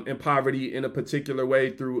in poverty in a particular way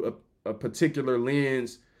through a particular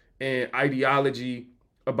lens and ideology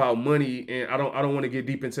about money. And I don't want to get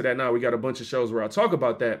deep into that now. We got a bunch of shows where I talk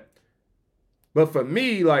about that. But for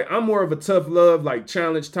me, like I'm more of a tough love, like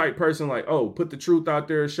challenge type person. Like, oh, put the truth out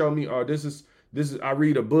there, show me, oh, this is, I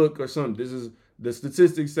read a book or something. This is the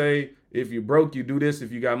statistics say, if you broke, you do this.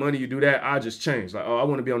 If you got money, you do that. I just change. Like, oh, I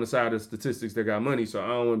want to be on the side of the statistics that got money. So I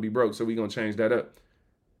don't want to be broke. So we're going to change that up.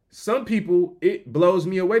 Some people, it blows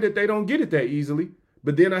me away that they don't get it that easily.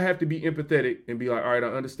 But then I have to be empathetic and be like, all right, I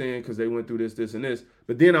understand because they went through this, this, and this.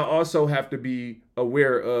 But then I also have to be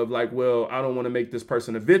aware of like, well, I don't want to make this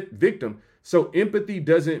person a victim. So empathy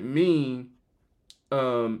doesn't mean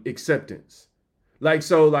acceptance. Like,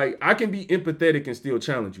 so like I can be empathetic and still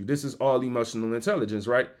challenge you. This is all emotional intelligence,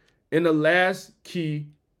 right? And the last key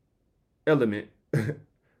element,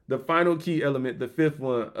 the final key element, the fifth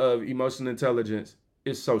one of emotional intelligence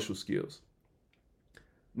is social skills.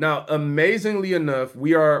 Now, amazingly enough,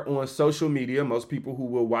 we are on social media. Most people who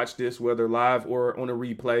will watch this, whether live or on a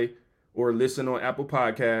replay or listen on Apple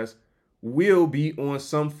Podcasts, will be on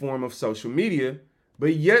some form of social media,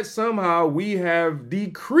 but yet somehow we have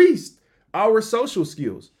decreased our social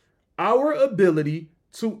skills, our ability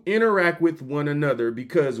to interact with one another,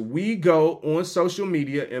 because we go on social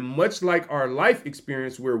media, and much like our life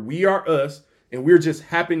experience where we are us and we're just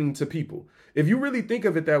happening to people. If you really think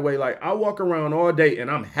of it that way, like I walk around all day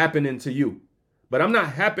and I'm happening to you, but I'm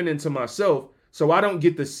not happening to myself. So I don't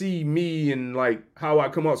get to see me and like how I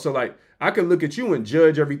come off. So like I could look at you and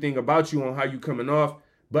judge everything about you on how you coming off,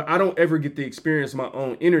 but I don't ever get to experience my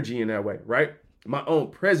own energy in that way, right? My own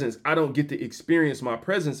presence. I don't get to experience my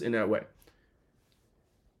presence in that way.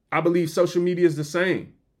 I believe social media is the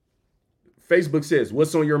same. Facebook says,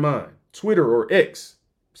 what's on your mind? Twitter or X,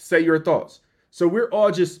 say your thoughts. So we're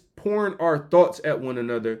all just pouring our thoughts at one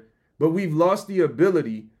another, but we've lost the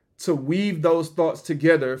ability to weave those thoughts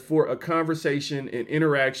together for a conversation and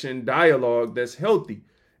interaction, dialogue that's healthy.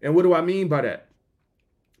 And what do I mean by that?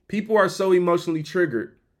 People are so emotionally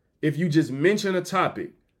triggered. If you just mention a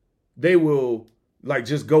topic, they will like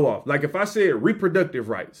just go off. Like if I said reproductive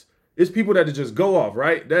rights, it's people that just go off,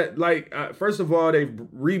 right? That like, first of all, they've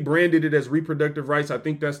rebranded it as reproductive rights. I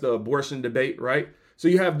think that's the abortion debate, right? So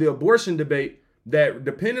you have the abortion debate that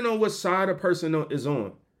depending on what side a person is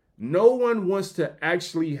on, no one wants to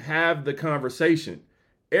actually have the conversation.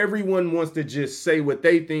 Everyone wants to just say what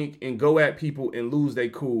they think and go at people and lose their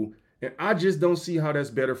cool. And I just don't see how that's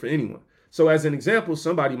better for anyone. So as an example,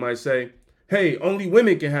 somebody might say, hey, only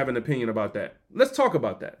women can have an opinion about that. Let's talk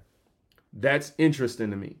about that. That's interesting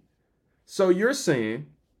to me. So you're saying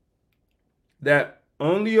that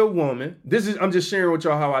only a woman, I'm just sharing with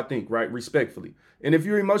y'all how I think, right? Respectfully. And if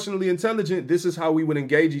you're emotionally intelligent, this is how we would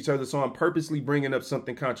engage each other. So I'm purposely bringing up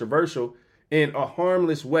something controversial in a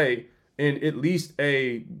harmless way, in at least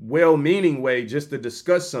a well-meaning way, just to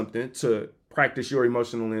discuss something, to practice your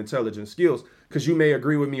emotional intelligence skills, because you may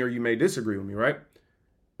agree with me or you may disagree with me, right?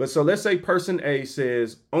 But so let's say person A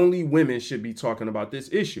says only women should be talking about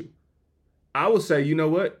this issue. I will say, you know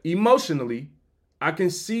what? Emotionally, I can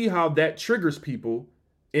see how that triggers people,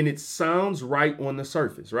 and it sounds right on the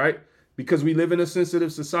surface, right? Because we live in a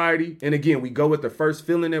sensitive society. And again, we go with the first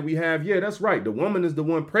feeling that we have. Yeah, that's right. The woman is the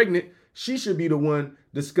one pregnant. She should be the one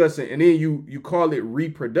discussing. And then you call it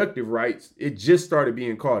reproductive rights. It just started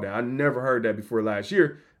being called that. I never heard that before last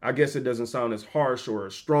year. I guess it doesn't sound as harsh or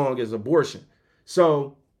as strong as abortion.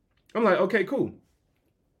 So I'm like, okay, cool.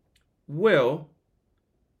 Well,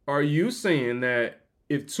 are you saying that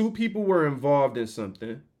if two people were involved in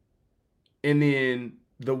something and then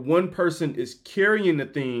the one person is carrying the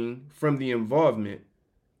thing from the involvement,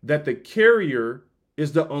 that the carrier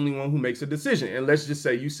is the only one who makes a decision? And let's just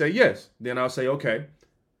say you say yes. Then I'll say, okay.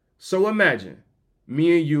 So imagine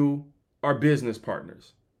me and you are business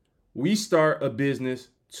partners. We start a business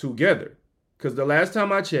together. Because the last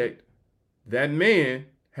time I checked, that man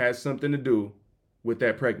has something to do with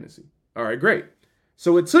that pregnancy. All right, great.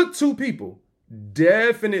 So it took two people.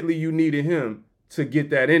 Definitely you needed him to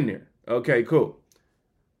get that in there. Okay, cool.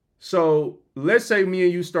 So let's say me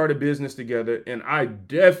and you start a business together, and I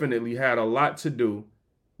definitely had a lot to do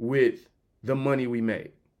with the money we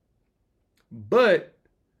made. But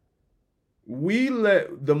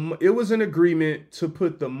it was an agreement to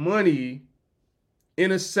put the money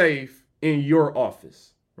in a safe in your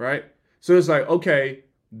office, right? So it's like, okay,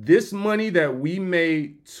 this money that we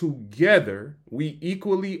made together, we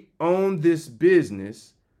equally own this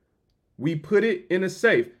business. We put it in a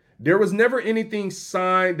safe. There was never anything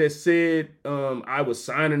signed that said I was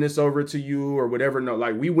signing this over to you or whatever. No,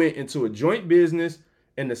 like we went into a joint business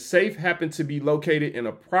and the safe happened to be located in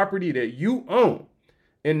a property that you own.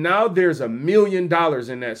 And now there's $1 million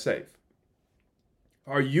in that safe.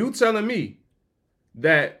 Are you telling me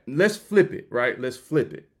that, let's flip it, right? Let's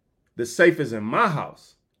flip it. The safe is in my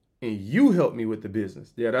house and you help me with the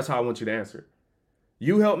business. Yeah, that's how I want you to answer it.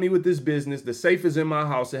 You help me with this business. The safe is in my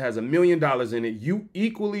house. It has $1 million in it. You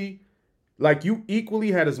equally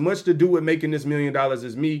had as much to do with making this $1 million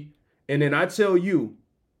as me. And then I tell you,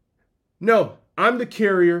 no, I'm the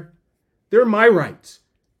carrier. They're my rights.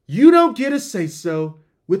 You don't get a say so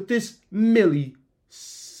with this Millie,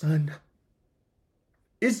 son.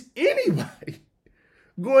 Is anybody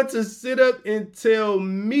going to sit up and tell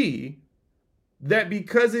me that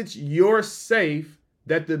because it's your safe,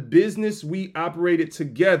 that the business we operated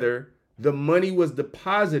together, the money was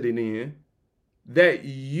deposited in, that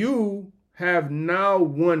you have now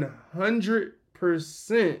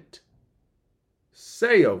 100%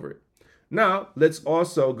 say over it? Now, let's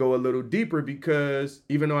also go a little deeper, because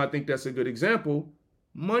even though I think that's a good example,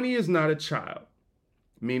 money is not a child.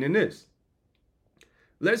 Meaning this.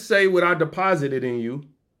 Let's say what I deposited in you,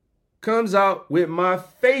 comes out with my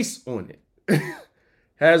face on it.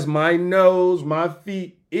 Has my nose, my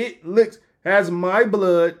feet, it looks, has my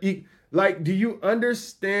blood. Like, do you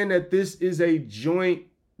understand that this is a joint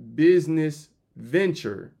business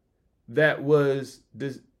venture that was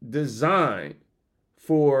designed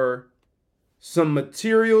for some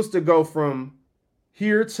materials to go from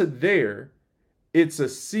here to there? It's a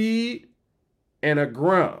seed and a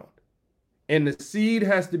ground. And the seed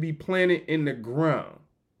has to be planted in the ground.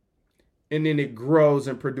 And then it grows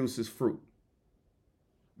and produces fruit.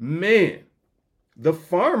 Man, the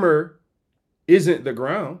farmer isn't the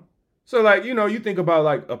ground. So like, you think about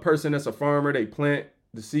like a person that's a farmer, they plant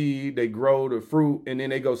the seed, they grow the fruit, and then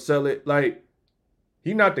they go sell it. Like,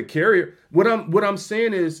 he's not the carrier. What I'm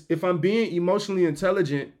saying is, if I'm being emotionally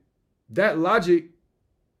intelligent, that logic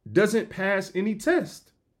doesn't pass any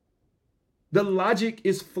test. The logic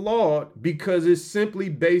is flawed because it's simply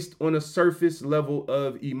based on a surface level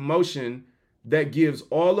of emotion that gives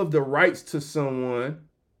all of the rights to someone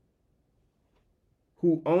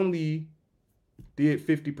who only did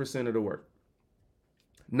 50% of the work.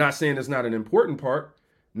 Not saying it's not an important part.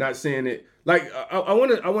 Not saying it, like, I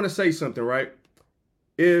want to say something, right?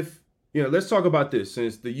 If, let's talk about this,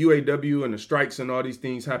 since the UAW and the strikes and all these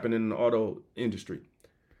things happen in the auto industry.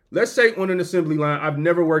 Let's say on an assembly line, I've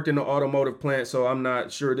never worked in an automotive plant, so I'm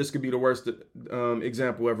not sure this could be the worst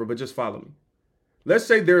example ever, but just follow me. Let's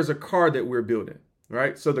say there's a car that we're building,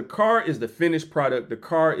 right? So the car is the finished product. The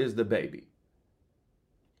car is the baby.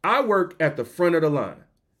 I work at the front of the line,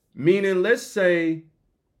 meaning, let's say,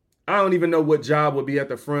 I don't even know what job would be at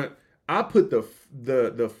the front. I put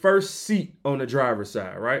the first seat on the driver's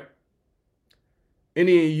side, right? And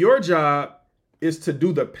then your job is to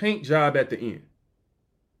do the paint job at the end.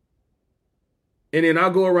 And then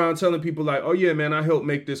I'll go around telling people like, oh yeah, man, I helped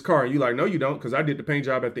make this car. And you're like, no, you don't, because I did the paint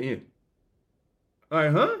job at the end.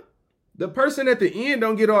 Like, huh? The person at the end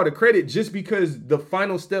don't get all the credit just because the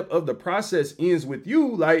final step of the process ends with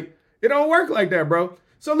you. Like, it don't work like that, bro.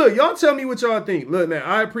 So look, y'all tell me what y'all think. Look, man,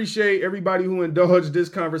 I appreciate everybody who indulged this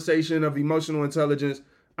conversation of emotional intelligence.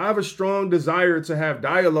 I have a strong desire to have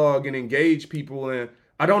dialogue and engage people, and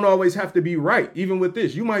I don't always have to be right. Even with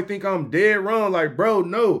this, you might think I'm dead wrong. Like, bro,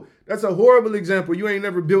 no, that's a horrible example. You ain't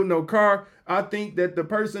never built no car. I think that the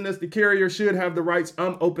person that's the carrier should have the rights.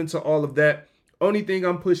 I'm open to all of that. Only thing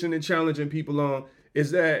I'm pushing and challenging people on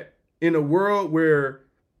is that in a world where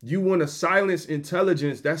you want to silence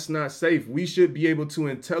intelligence, that's not safe. We should be able to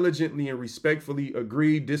intelligently and respectfully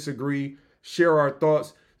agree, disagree, share our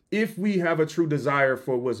thoughts if we have a true desire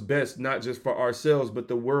for what's best, not just for ourselves, but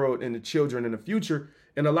the world and the children in the future.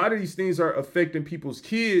 And a lot of these things are affecting people's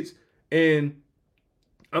kids. And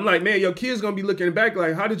I'm like, man, your kid's going to be looking back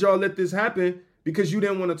like, how did y'all let this happen? Because you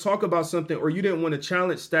didn't want to talk about something, or you didn't want to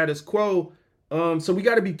challenge status quo. So we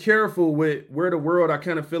got to be careful with where the world, I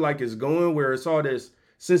kind of feel like, is going, where it's all this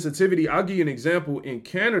sensitivity. I'll give you an example. In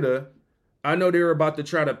Canada, I know they're about to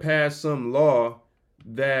try to pass some law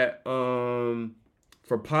that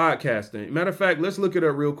for podcasting. Matter of fact, let's look it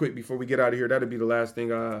up real quick before we get out of here. That'll be the last thing.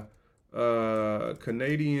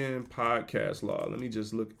 Canadian podcast law. Let me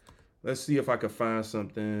just look. Let's see if I can find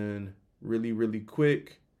something really, really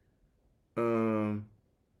quick.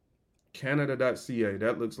 Canada.ca.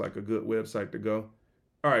 That looks like a good website to go.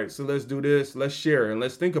 All right, so let's do this. Let's share and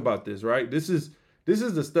let's think about this, right? This is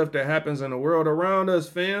the stuff that happens in the world around us,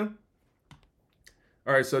 fam.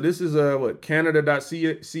 All right, so this is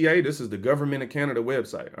Canada.ca. This is the government of Canada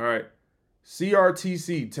website. All right.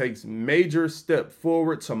 CRTC takes major step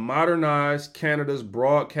forward to modernize Canada's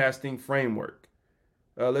broadcasting framework.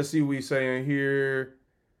 Let's see what we say in here.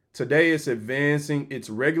 Today, it's advancing its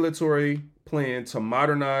regulatory plan to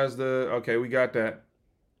modernize okay, we got that.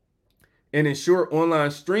 And ensure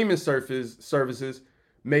online streaming services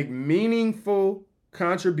make meaningful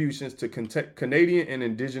contributions to Canadian and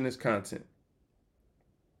Indigenous content.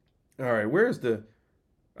 All right,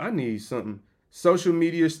 I need something. Social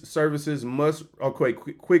media services must,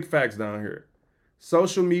 quick facts down here.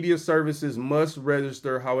 Social media services must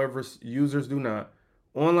register, however, users do not.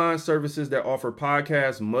 Online services that offer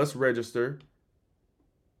podcasts must register.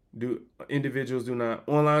 Individuals do not.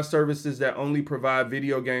 Online services that only provide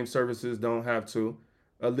video game services don't have to.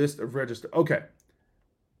 A list of register. Okay.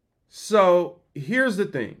 So here's the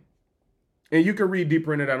thing. And you can read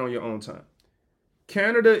deeper into that on your own time.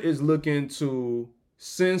 Canada is looking to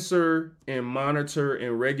censor and monitor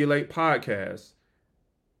and regulate podcasts.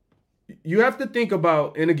 You have to think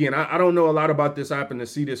about, and again, I don't know a lot about this. I happen to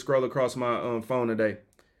see this scroll across my phone today.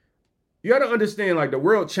 You got to understand, like, the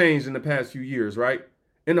world changed in the past few years, right?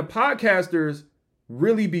 And the podcasters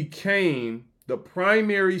really became the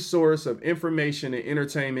primary source of information and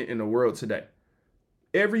entertainment in the world today.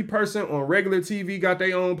 Every person on regular TV got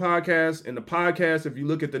their own podcast, and the podcast, if you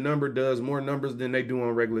look at the number, does more numbers than they do on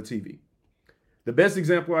regular TV. The best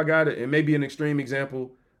example I got, and maybe an extreme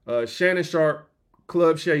example, Shannon Sharpe,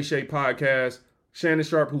 Club Shay Shay podcast. Shannon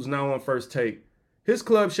Sharpe, who's now on First Take. His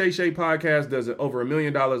Club Shay Shay podcast does over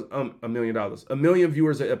 $1 million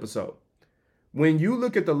viewers an episode. When you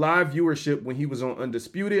look at the live viewership when he was on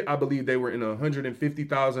Undisputed, I believe they were in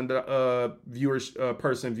 150,000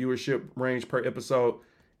 person viewership range per episode.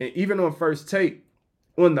 And even on First Take,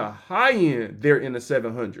 on the high end, they're in the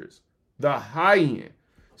 700s. The high end.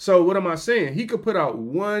 So what am I saying? He could put out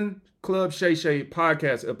one Club Shay Shay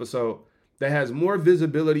podcast episode that has more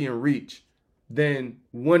visibility and reach than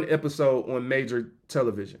one episode on major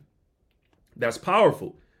television. That's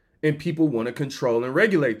powerful. And people want to control and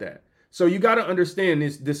regulate that. So you got to understand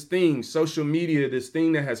this thing, social media, this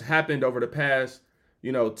thing that has happened over the past,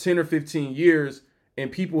 10 or 15 years,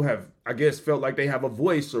 and people have, I guess, felt like they have a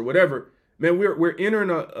voice or whatever. Man, we're entering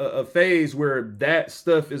a phase where that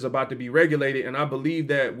stuff is about to be regulated, and I believe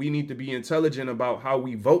that we need to be intelligent about how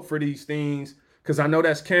we vote for these things, because I know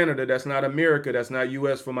that's Canada, that's not America, that's not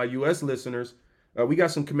U.S. for my U.S. listeners. We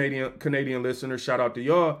got some Canadian listeners, shout out to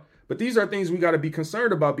y'all. But these are things we got to be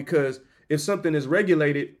concerned about, because if something is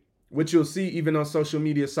regulated, which you'll see even on social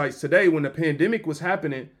media sites today, when the pandemic was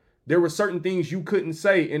happening, there were certain things you couldn't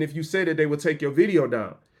say. And if you said it, they would take your video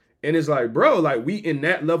down. And it's like, bro, like we in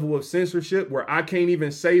that level of censorship where I can't even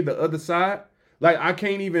say the other side. Like I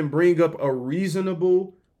can't even bring up a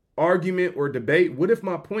reasonable argument or debate. What if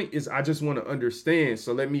my point is I just want to understand?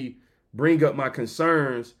 So let me bring up my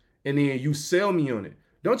concerns and then you sell me on it.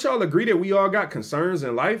 Don't y'all agree that we all got concerns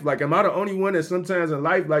in life? Like, am I the only one that sometimes in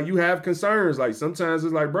life, like you have concerns? Like sometimes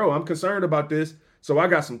it's like, bro, I'm concerned about this. So I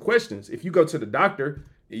got some questions. If you go to the doctor,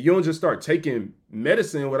 you don't just start taking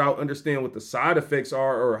medicine without understanding what the side effects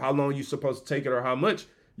are or how long you're supposed to take it or how much.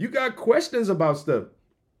 You got questions about stuff.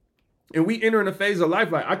 And we enter in a phase of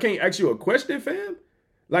life like, I can't ask you a question, fam.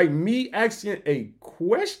 Like me asking a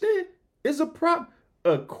question is a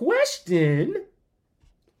question.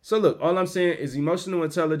 So look, all I'm saying is emotional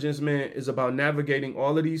intelligence, man, is about navigating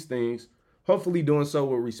all of these things, hopefully doing so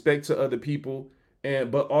with respect to other people,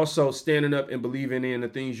 but also standing up and believing in the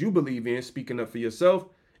things you believe in, speaking up for yourself.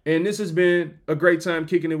 And this has been a great time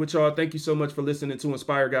kicking it with y'all. Thank you so much for listening to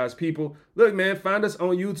Inspire God's People. Look, man, find us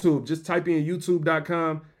on YouTube. Just type in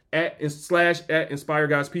youtube.com/Inspire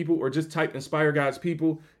God's People, or just type Inspire God's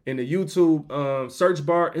People in the YouTube search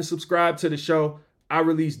bar and subscribe to the show. I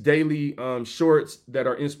release daily shorts that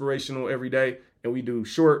are inspirational every day, and we do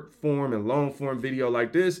short form and long form video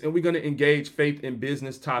like this, and we're going to engage faith and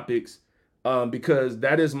business topics because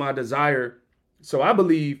that is my desire. So I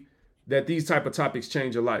believe that these type of topics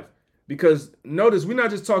change your life, because notice we're not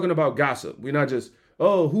just talking about gossip. We're not just,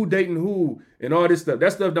 who dating who and all this stuff.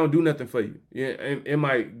 That stuff don't do nothing for you. Yeah, it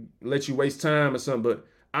might let you waste time or something, but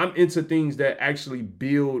I'm into things that actually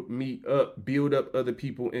build me up, build up other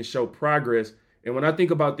people, and show progress. And when I think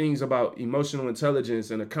about things about emotional intelligence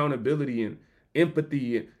and accountability and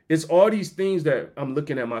empathy, it's all these things that I'm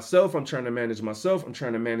looking at myself. I'm trying to manage myself. I'm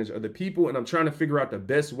trying to manage other people. And I'm trying to figure out the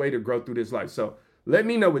best way to grow through this life. So let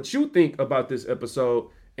me know what you think about this episode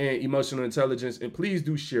and emotional intelligence. And please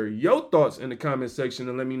do share your thoughts in the comment section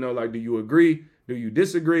and let me know, like, do you agree? Do you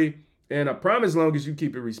disagree? And I promise, as long as you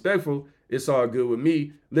keep it respectful, it's all good with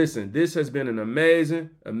me. Listen, this has been an amazing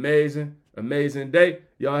day.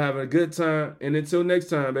 Y'all having a good time. And until next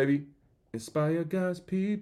time, baby, inspire God's people.